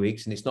last few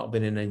weeks, and it's not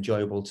been an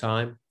enjoyable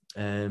time.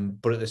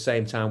 But at the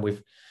same time,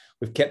 we've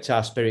kept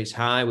our spirits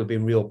high. We've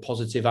been real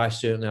positive. I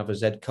certainly have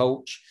as head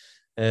coach,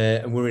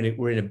 and we're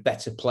in a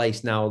better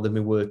place now than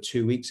we were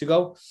 2 weeks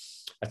ago.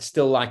 I'd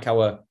still like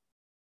our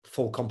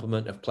full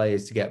complement of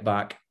players to get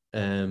back.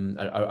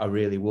 I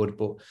really would,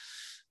 but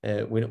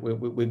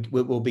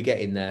we'll be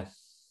getting there.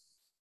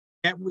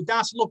 Yeah, with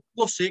Darcy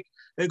Lussick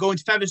going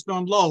to Featherstone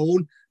on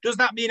loan, does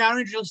that mean our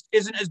interest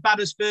isn't as bad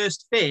as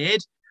first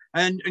feared?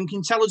 And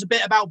can tell us a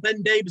bit about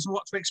Ben Davies and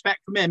what to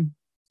expect from him?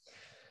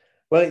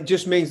 Well, it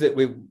just means that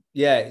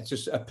it's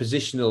just a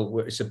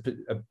positional. It's a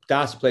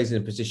Darcy plays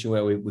in a position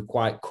where we're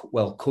quite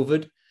well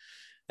covered,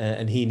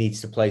 and he needs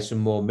to play some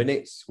more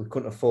minutes. We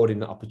couldn't afford him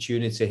that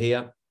opportunity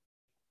here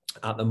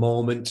at the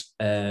moment.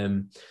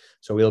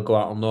 So he'll go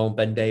out on loan.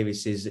 Ben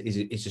Davies is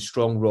a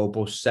strong,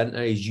 robust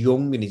centre. He's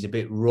young and he's a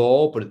bit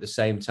raw, but at the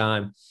same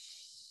time,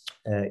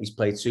 he's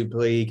played Super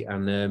League.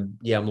 And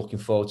I'm looking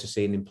forward to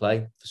seeing him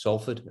play for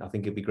Salford. I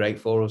think it'd be great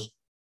for us.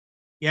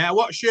 Yeah, I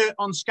watched you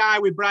on Sky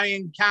with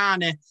Brian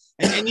Carney,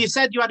 and you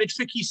said you had a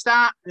tricky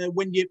start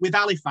with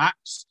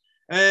Halifax.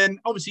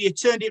 Obviously, you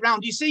turned it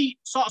around. Do you see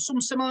sort of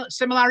some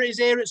similarities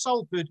here at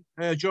Salford,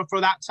 Joe, for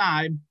that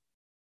time?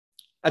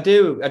 I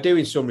do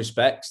in some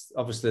respects.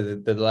 Obviously,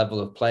 the level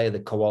of play, the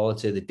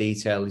quality, the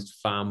detail is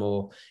far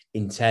more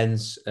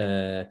intense.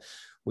 We're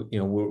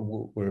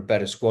a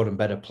better squad and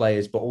better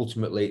players, but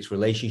ultimately it's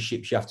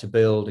relationships you have to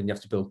build, and you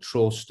have to build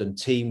trust and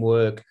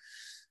teamwork.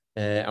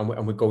 And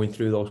we're going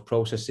through those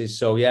processes.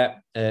 So,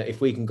 if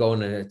we can go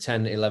on a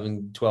 10,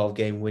 11, 12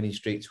 game winning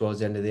streak towards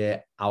the end of the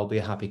year, I'll be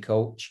a happy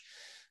coach.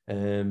 But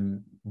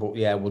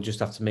we'll just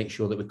have to make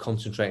sure that we're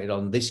concentrated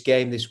on this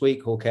game this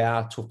week. Okay,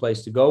 tough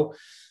place to go.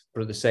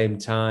 But at the same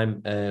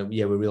time,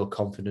 we're real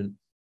confident.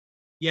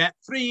 Yeah,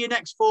 3 of your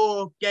next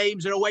 4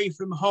 games are away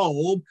from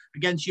home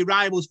against your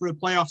rivals for a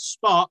playoff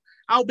spot.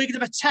 How big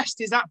of a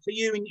test is that for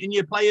you and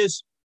your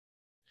players?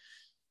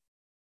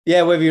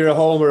 Yeah, whether you're at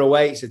home or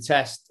away, it's a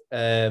test.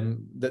 I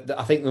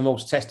think the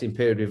most testing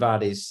period we've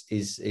had is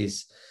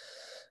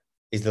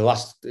the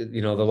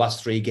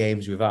last 3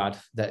 games we've had.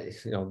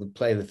 That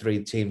playing the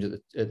 3 teams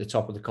at the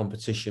top of the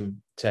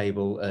competition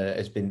table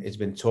has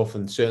been tough,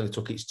 and certainly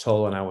took its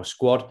toll on our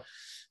squad.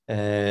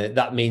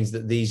 That means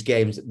that these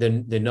games,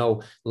 they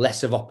know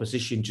less of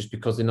opposition just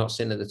because they're not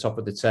sitting at the top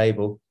of the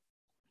table.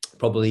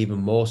 Probably even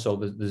more so.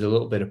 There's a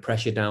little bit of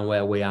pressure down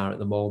where we are at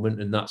the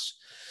moment, and that's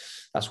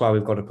why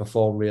we've got to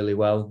perform really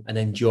well and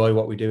enjoy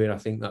what we're doing. I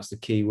think that's the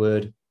key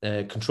word.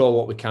 Control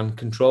what we can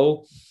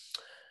control,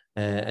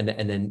 and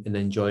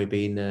enjoy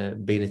being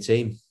a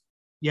team.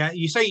 Yeah,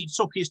 you say it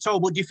took its toll,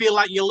 but do you feel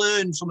like you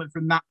learned something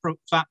from that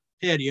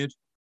period?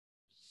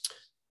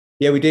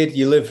 Yeah, we did.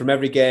 You learn from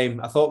every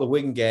game. I thought the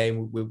Wigan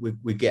game,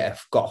 we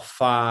got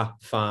far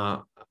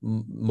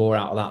more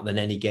out of that than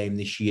any game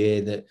this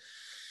year. That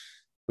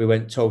we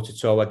went toe to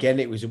toe. Again,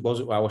 it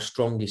wasn't our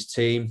strongest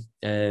team,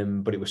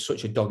 but it was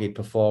such a dogged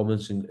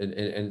performance.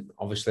 And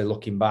obviously,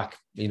 looking back,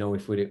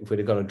 if we'd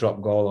have got a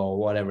drop goal or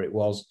whatever it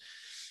was,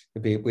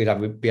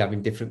 we'd be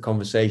having different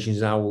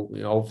conversations now.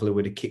 Hopefully,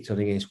 we'd have kicked on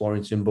against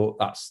Warrington, but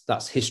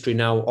that's history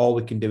now. All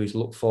we can do is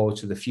look forward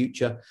to the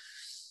future.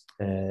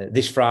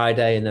 This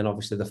Friday, and then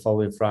obviously the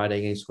following Friday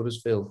against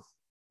Huddersfield.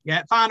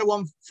 Yeah, final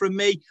one from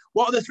me.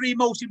 What are the 3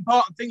 most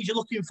important things you're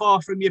looking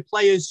for from your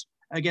players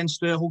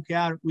against Hull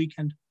KR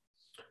weekend?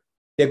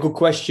 Yeah, good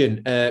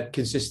question.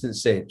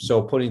 Consistency.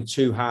 So putting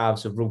 2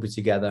 halves of rugby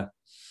together.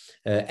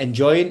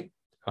 Enjoying.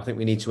 I think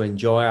we need to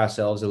enjoy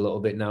ourselves a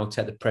little bit now,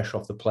 take the pressure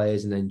off the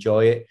players and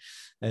enjoy it,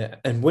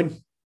 and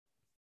win.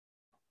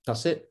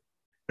 That's it.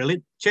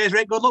 Brilliant. Cheers,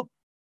 Rick. Good luck.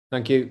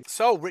 Thank you.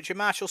 So, Richard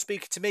Marshall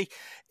speaking to me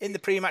in the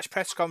pre-match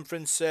press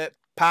conference,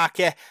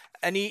 Parker,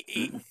 and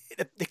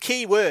the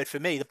key word for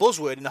me, the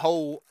buzzword in the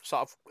whole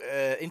sort of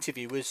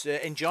interview was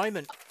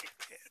enjoyment.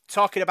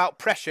 Talking about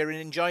pressure and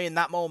enjoying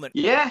that moment.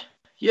 Yeah,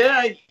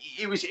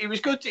 it was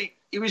good.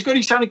 It was good.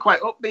 He sounded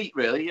quite upbeat,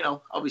 really.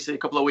 Obviously a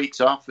couple of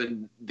weeks off,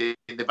 and they've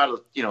had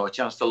a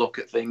chance to look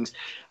at things.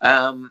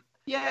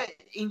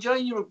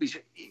 Enjoying your rugby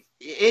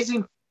is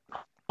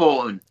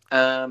important.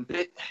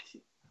 But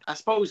I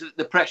suppose that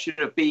the pressure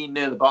of being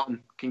near the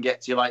bottom can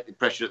get to you like the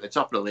pressure at the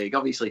top of the league,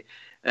 obviously.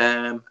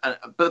 But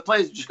the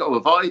players have just got to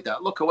avoid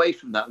that, look away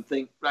from that, and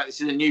think, right,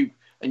 this is a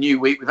new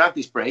week. We've had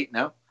this break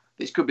now.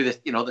 This could be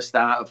the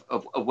start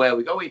of where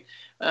we're going.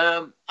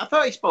 I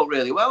thought he spoke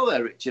really well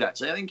there, Richard.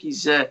 Actually, I think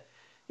he's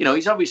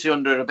obviously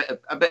under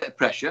a bit of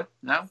pressure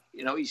now.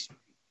 He's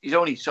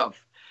only sort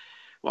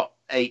of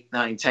 8,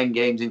 9, 10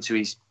 games into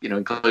his,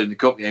 including the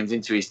cup games,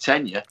 into his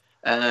tenure.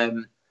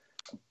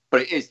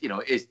 But it is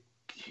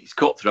it's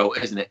cutthroat,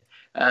 isn't it?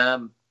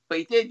 But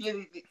he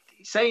did.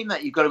 Saying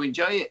that you've got to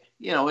enjoy it.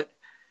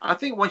 I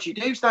think once you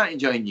do start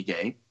enjoying your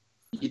game,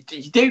 you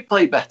do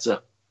play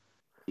better.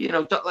 You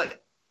know,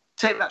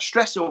 take that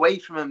stress away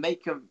from them,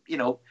 make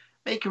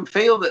them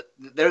feel that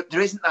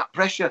there isn't that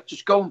pressure.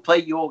 Just go and play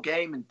your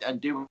game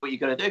and do what you're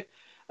going to do.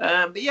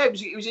 But yeah,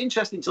 it was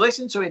interesting to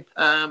listen to him.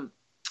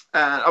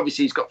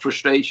 Obviously, he's got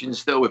frustrations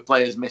still with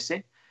players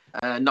missing,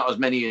 not as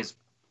many as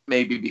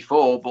maybe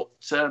before. But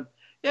I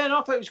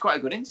thought it was quite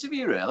a good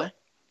interview, really.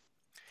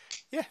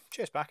 Yeah,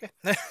 cheers, Parker.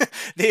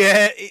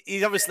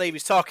 He obviously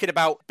was talking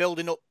about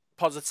building up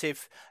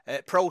positive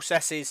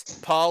processes,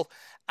 Paul.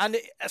 And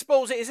I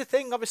suppose it is a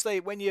thing. Obviously,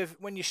 when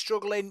you're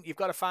struggling, you've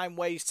got to find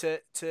ways to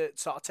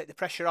sort of take the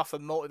pressure off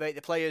and motivate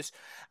the players.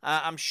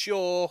 I'm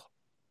sure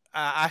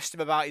I asked him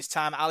about his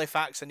time at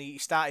Halifax, and he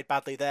started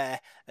badly there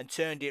and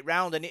turned it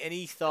round. And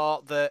he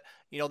thought that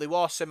there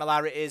were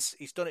similarities.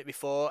 He's done it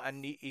before,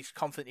 and he's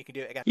confident he can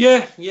do it again.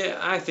 Yeah,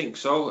 I think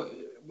so.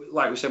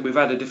 Like we said, we've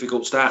had a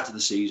difficult start to the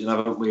season,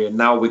 haven't we? And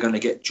now we're going to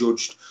get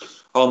judged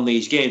on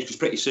these games, because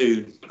pretty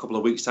soon, a couple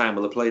of weeks' time,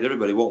 we'll have played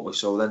everybody, won't we?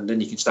 So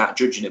then you can start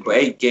judging it. But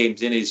 8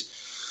 games in is,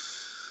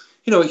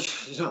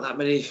 it's not that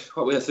many.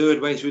 We're a third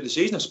way through the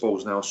season, I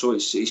suppose, now. So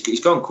it's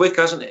gone quick,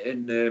 hasn't it?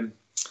 And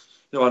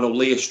I know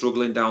Leah's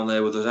struggling down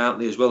there with us, aren't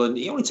they, as well? And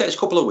he only takes a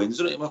couple of wins,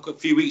 doesn't it? Like a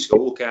few weeks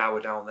ago, Ulker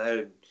were down there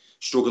and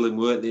struggling,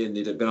 weren't they? And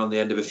they'd been on the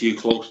end of a few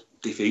close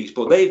defeats.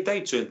 But they've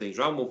turned things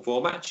around, won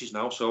 4 matches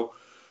now. So,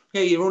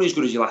 yeah, you're only as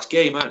good as your last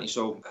game, aren't you?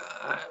 So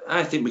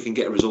I think we can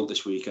get a result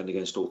this weekend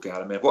against Ulker.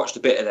 I mean, I've watched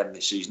a bit of them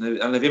this season,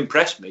 and they've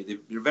impressed me.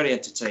 They're a very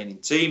entertaining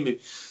team.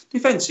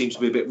 Defence seems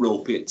to be a bit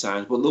ropey at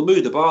times, but they'll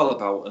move the ball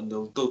about and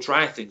they'll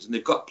try things. And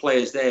they've got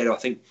players there, I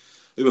think,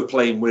 who are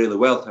playing really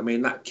well. I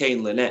mean, that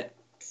Kane Lynette,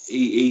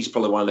 he's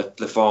probably one of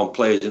the form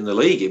players in the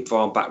league, in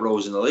form back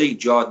rows in the league.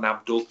 Jordan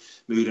Abdul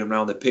moving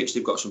around the pitch.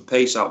 They've got some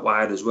pace out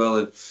wide as well.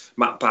 And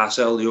Matt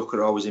Parcell, the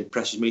hooker, always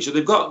impresses me. So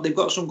they've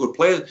got some good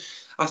players.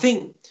 I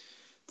think,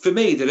 for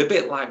me, they're a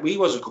bit like we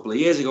was a couple of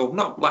years ago.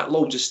 Not like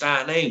loads of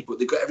star names, but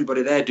they've got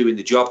everybody there doing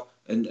the job.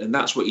 And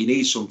that's what you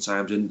need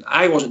sometimes. And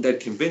I wasn't dead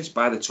convinced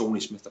by the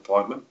Tony Smith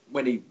appointment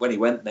when he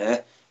went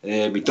there.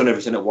 He'd done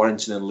everything at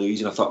Warrington and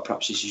Leeds, and I thought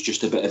perhaps this is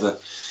just a bit of a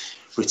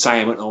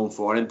retirement home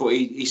for him. But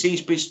he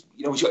seems to be, he's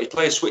got his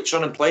players switched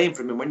on and playing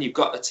for him. And when you've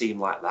got a team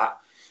like that,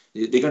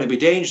 they're going to be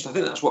dangerous. I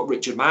think that's what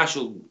Richard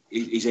Marshall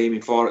is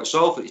aiming for at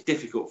Salford. It's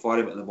difficult for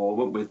him at the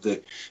moment with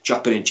the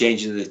chopping and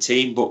changing of the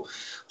team. But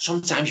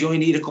sometimes you only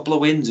need a couple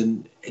of wins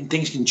and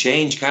things can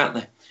change, can't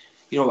they?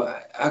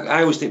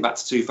 I always think back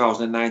to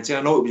 2019.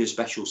 I know it was a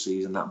special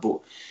season, but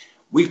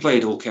we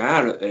played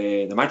Ulker at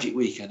the Magic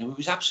Weekend and it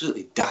was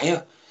absolutely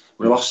dire.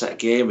 We lost that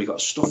game. We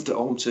got stuffed at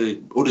home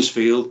to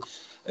Huddersfield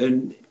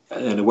and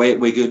away at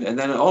Wigan. And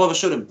then all of a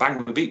sudden,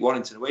 bang, we beat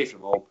Warrington away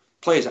from home.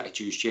 Players'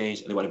 attitudes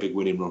changed and they went a big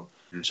winning run.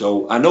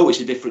 So I know it's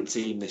a different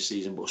team this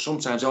season, but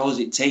sometimes all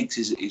it takes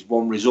is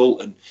one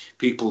result and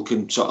people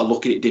can sort of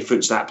look at it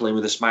different, start playing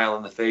with a smile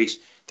on the face.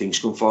 Things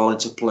can fall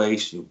into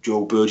place.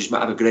 Joe Burgess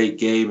might have a great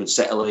game and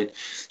settle in.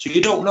 So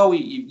you don't know.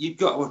 You've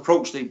got to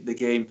approach the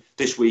game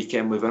this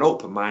weekend with an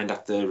open mind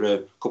after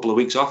a couple of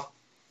weeks off.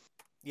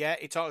 Yeah,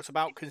 he talks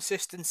about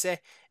consistency,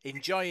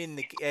 enjoying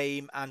the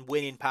game and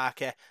winning,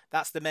 Parker.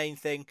 That's the main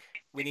thing.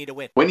 We need a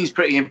win. Winning's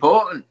pretty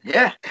important.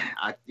 Yeah,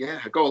 I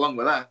go along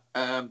with that.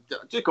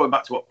 Just going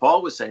back to what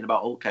Paul was saying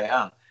about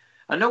Ulker,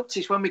 I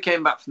noticed when we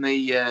came back from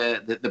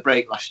the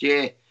break last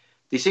year,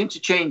 they seemed to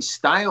change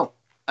style.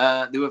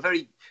 They were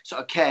very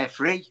sort of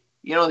carefree.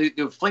 They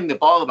would fling the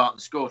ball about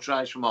and score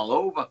tries from all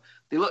over.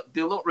 They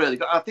look really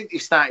good. I think they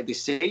started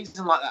this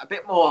season like that, a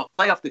bit more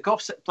play off the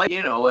cuff,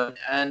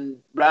 and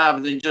rather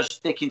than just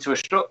sticking to a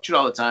structure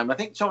all the time. I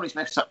think Tony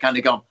Smith's kind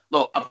of gone,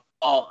 look,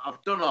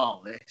 I've done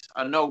all this.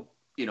 I know,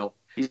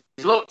 he's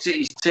looked at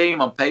his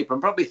team on paper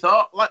and probably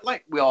thought,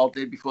 like we all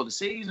did before the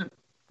season,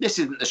 this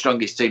isn't the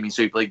strongest team in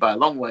Super League by a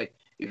long way.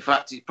 In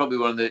fact, it's probably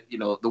one of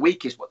the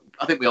weakest.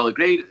 I think we all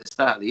agreed at the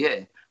start of the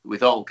year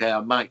with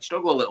Ulker might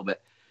struggle a little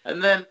bit.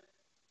 And then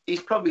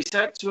he's probably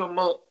said to him,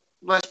 well,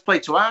 let's play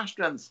to our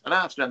strengths. And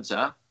our strengths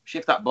are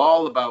shift that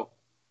ball about,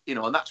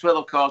 and that's where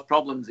they'll cause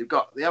problems.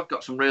 They have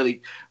got some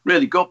really,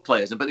 really good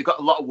players, but they've got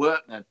a lot of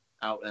work now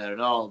out there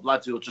and all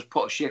lads who will just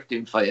put a shift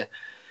in for you.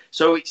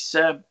 So it's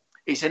an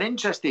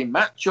interesting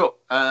matchup.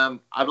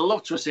 I'd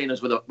love to have seen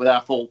us with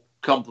our full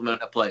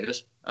complement of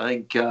players. I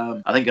think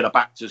it have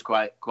backed us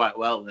quite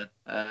well then.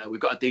 We've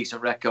got a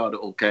decent record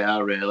at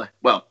Ulker, really.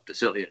 Well,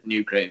 certainly at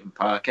New Craven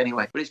Park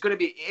anyway. But it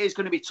is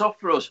going to be tough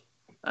for us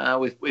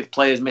with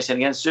players missing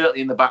again,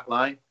 certainly in the back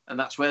line. And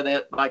that's where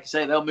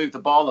they'll move the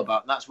ball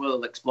about, and that's where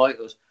they'll exploit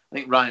us. I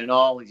think Ryan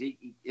Hall,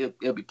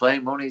 he'll be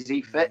playing money. Is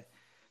he fit?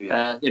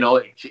 Yeah.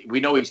 We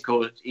know he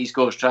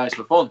scores tries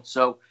for fun.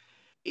 So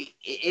it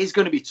is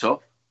going to be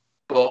tough.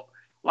 But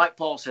like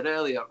Paul said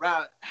earlier,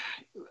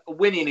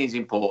 winning is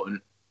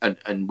important.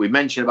 And we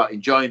mentioned about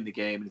enjoying the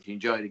game. And if you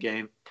enjoy the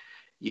game,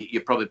 you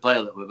probably play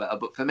a little bit better.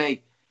 But for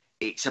me,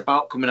 it's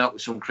about coming out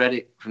with some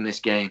credit from this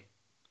game.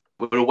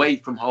 We're away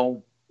from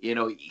home.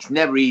 It's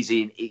never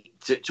easy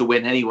to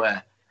win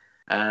anywhere.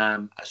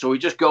 So we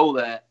just go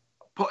there,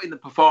 put in the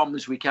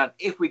performance we can.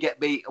 If we get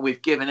beat and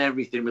we've given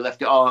everything, we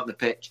left it all on the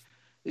pitch,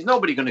 there's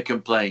nobody going to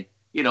complain.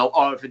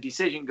 or if a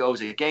decision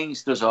goes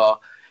against us, or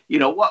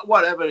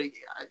whatever,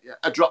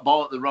 a drop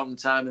ball at the wrong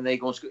time and they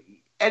go and score.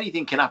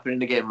 Anything can happen in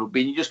the game of rugby,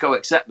 and you just go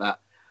accept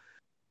that.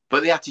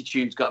 But the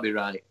attitude's got to be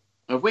right.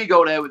 If we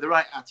go there with the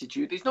right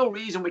attitude, there's no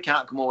reason we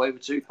can't come away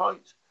with 2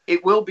 points.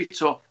 It will be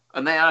tough,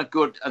 and they are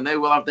good, and they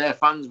will have their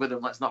fans with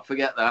them. Let's not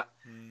forget that.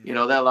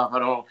 They'll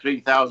have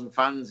 3,000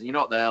 fans, and you're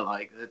not there.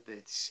 Like,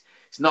 it's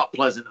not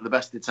pleasant at the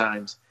best of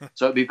times.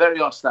 So it'll be very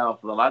hostile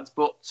for the lads.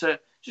 But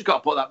just got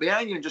to put that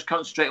behind you and just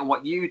concentrate on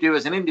what you do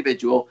as an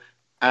individual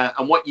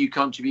and what you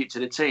contribute to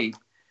the team.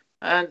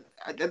 And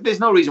there's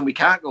no reason we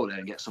can't go there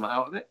and get something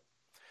out of it.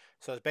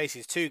 So basically,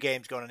 there's 2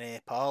 games going on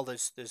here, Paul.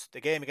 There's the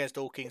game against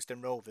Old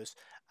Kingston Rovers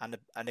and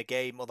the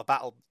game, or the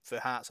battle for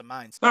hearts and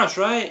minds. That's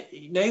right.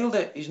 He nailed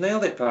it. He's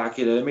nailed it,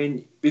 Parker. I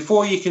mean,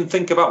 before you can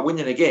think about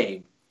winning a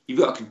game, you've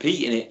got to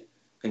compete in it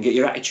and get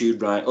your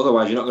attitude right.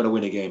 Otherwise, you're not going to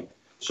win a game.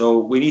 So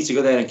we need to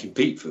go there and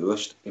compete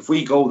first. If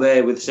we go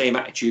there with the same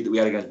attitude that we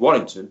had against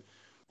Warrington,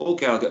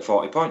 okay, I'll get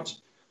 40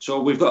 points. So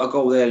we've got to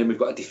go there and we've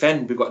got to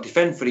defend. We've got to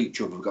defend for each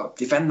other. We've got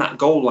to defend that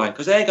goal line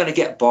because they're going to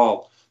get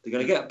ball. They're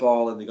going to get a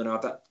ball and they're going to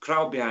have that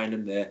crowd behind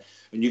them there.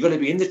 And you're going to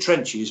be in the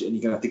trenches and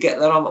you're going to have to get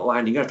there on that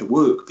line. You're going to have to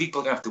work.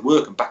 People are going to have to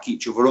work and back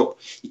each other up.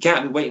 You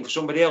can't be waiting for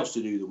somebody else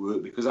to do the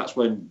work because that's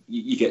when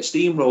you get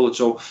steamrolled.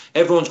 So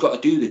everyone's got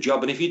to do the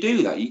job. And if you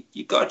do that,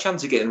 you've got a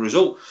chance of getting a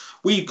result.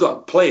 We've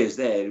got players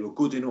there who are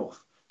good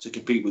enough to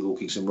compete with Old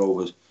Kingston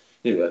Rovers.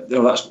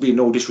 That's being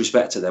no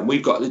disrespect to them.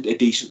 We've got a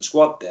decent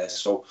squad there.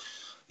 So,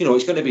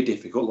 it's going to be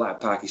difficult, like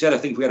Parky said. I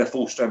think if we had a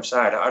full strength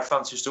side, I'd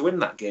fancy us to win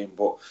that game,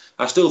 but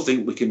I still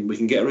think we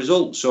can get a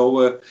result.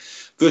 So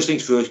first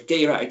things first, get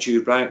your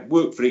attitude right,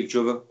 work for each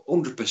other,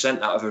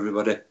 100% out of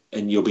everybody,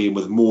 and you'll be in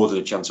with more than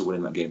a chance of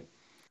winning that game.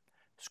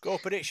 Score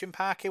prediction,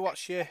 Parky.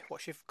 What's your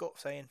gut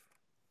saying?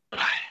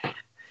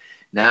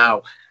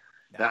 Now,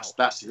 this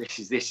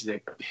is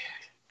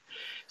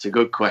it's a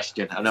good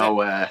question. I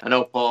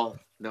know Paul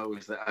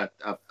knows that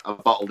I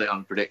bottled it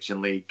on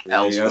Prediction League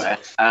elsewhere.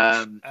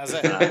 Has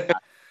it?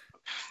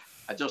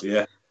 I just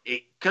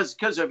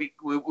because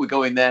we're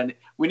going there. And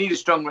we need a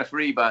strong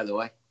referee, by the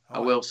way. I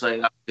will say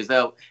that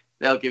because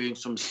they'll give him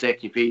some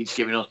stick if he's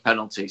giving us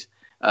penalties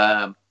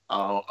or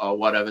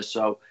whatever.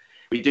 So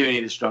we do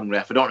need a strong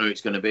ref. I don't know who it's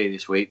going to be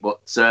this week,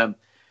 but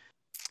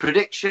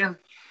prediction.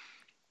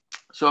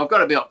 So I've got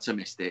to be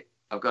optimistic.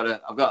 I've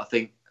got to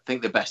think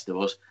the best of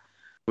us.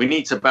 We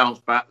need to bounce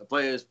back. The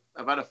players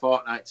have had a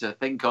fortnight to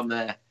think on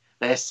their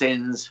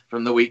sins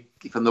from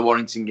the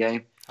Warrington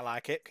game. I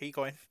like it. Keep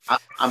going.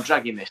 I'm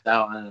dragging this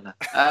out.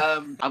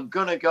 I'm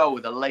going to go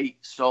with a late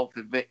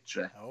Salford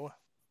victory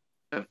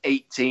of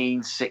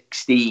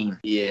 18-16.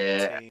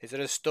 Yeah. Is it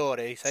a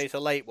story? Say it's a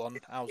late one.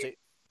 How's it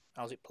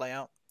play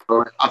out?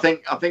 I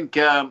think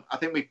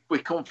we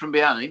come from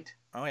behind.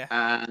 Oh yeah.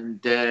 And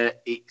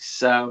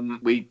it's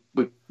we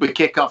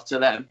kick off to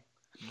them,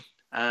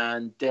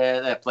 and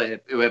their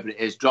player, whoever it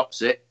is,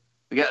 drops it.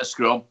 We get a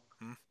scrum.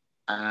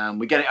 And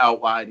we get it out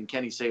wide, and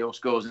Kenny Seal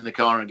scores in the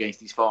corner against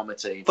his former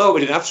team. Well,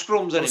 we didn't have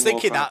scrums anymore. I was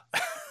thinking that.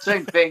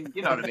 Same thing,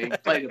 you know what I mean?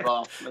 Play the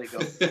ball, let it go.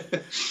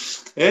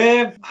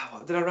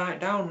 What did I write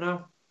down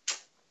now?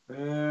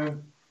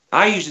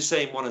 I use the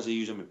same one as I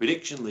use on my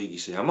Prediction League, you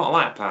see. I'm not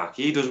like Park.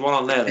 He does one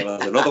on there, then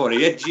has another one.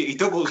 He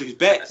doubles his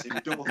bets and he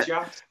double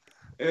chats.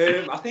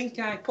 I think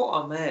I put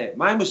on there,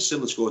 mine was a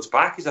similar score to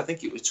Parky's. I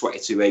think it was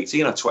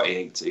 22-18 or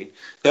 20-18.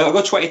 So I've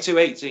got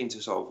 22-18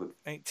 to Salford.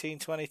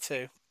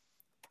 18-22.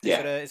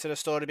 Yeah. Is there a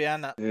story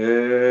behind that?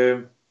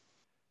 No,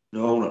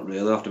 not really.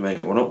 I'll have to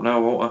make one up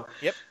now, won't I?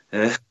 Yep.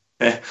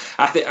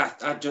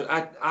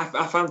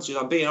 I fancy.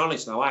 I'm being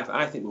honest now.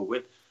 I think we'll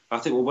win. I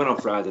think we'll win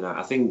on Friday night.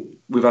 I think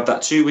we've had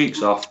that 2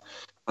 weeks off.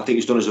 I think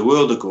it's done us a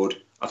world of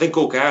good. I think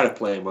OKR are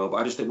playing well, but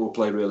I just think we'll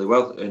play really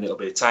well, and it'll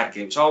be a tight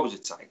game. It's always a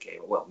tight game.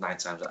 Well, 9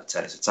 times out of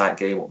 10, it's a tight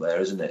game up there,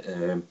 isn't it?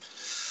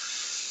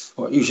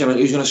 Who's going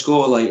to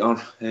score late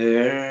on?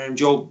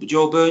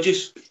 Joe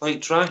Burgess,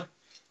 late try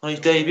on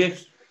his debut.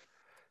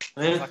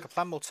 Yeah. Like a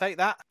plan, we'll take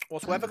that.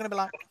 What's the weather going to be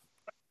like?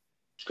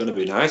 It's going to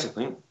be nice, I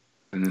think.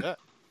 Yeah.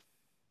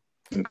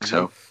 I think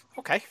so.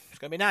 Okay, it's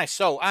going to be nice.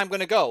 So I'm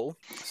going to go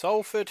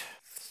Salford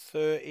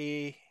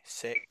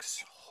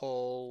 36,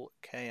 Hull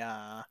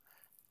KR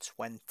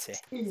 20.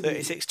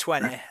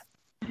 36-20.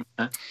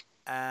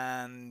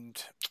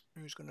 And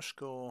who's going to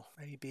score?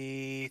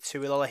 Maybe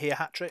Tuilola here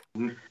hat-trick.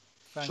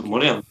 Some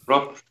money on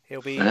Rob.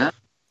 He'll be.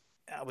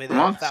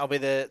 That'll be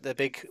the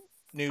big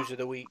news of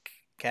the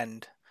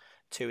weekend.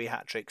 Tui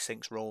hat-trick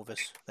sinks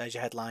Rovers. There's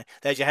your headline.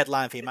 There's your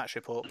headline for your match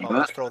report, Paul.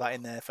 Let's throw that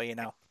in there for you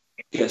now.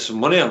 Get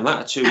some money on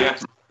that. Tui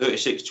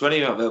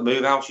 36-20.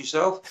 Move house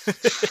yourself.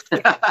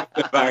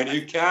 Buy a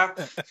new car.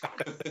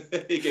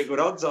 You get good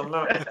odds on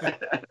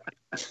that.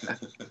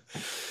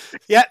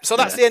 Yeah, so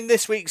that's the end of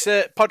this week's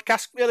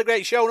podcast. Really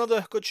great show.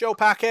 Another good show,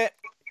 Parker.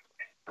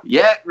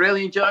 Yeah,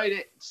 really enjoyed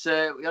it.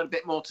 We had a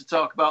bit more to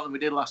talk about than we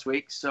did last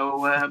week.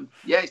 So,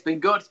 it's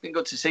been good. It's been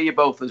good to see you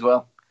both as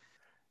well.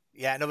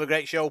 Yeah, another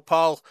great show,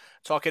 Paul.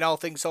 Talking all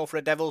things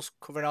Salford Devils,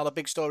 covering all the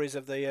big stories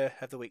of the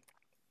week.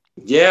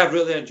 Yeah, I've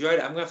really enjoyed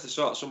it. I'm going to have to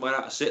sort somewhere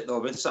out to sit, though.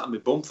 I've been sat on my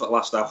bum for the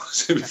last hour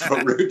in the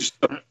front room, just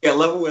to get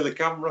level with the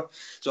camera.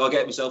 So I'll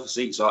get myself a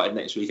seat sorted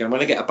next week. I'm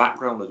going to get a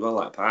background as well,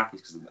 like Parky,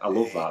 because I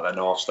love that. I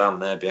know I'll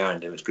stand there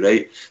behind him. It's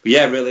great. But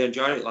yeah, really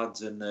enjoyed it,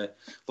 lads, and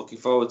looking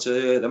forward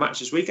to the match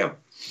this weekend.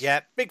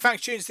 Yeah, big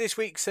thanks tunes to this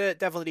week's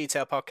Devil in the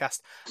Detail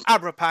podcast.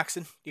 Abra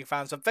Paxton, you can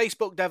find us on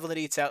Facebook, Devil in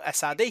the Detail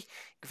SRD. You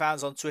can find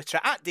us on Twitter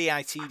at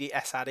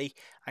DITDSRD. And you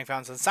can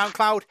find us on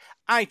SoundCloud,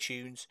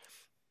 iTunes,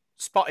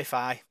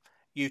 Spotify,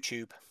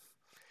 YouTube.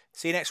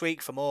 See you next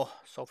week for more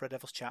Salford Red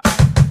Devils chat.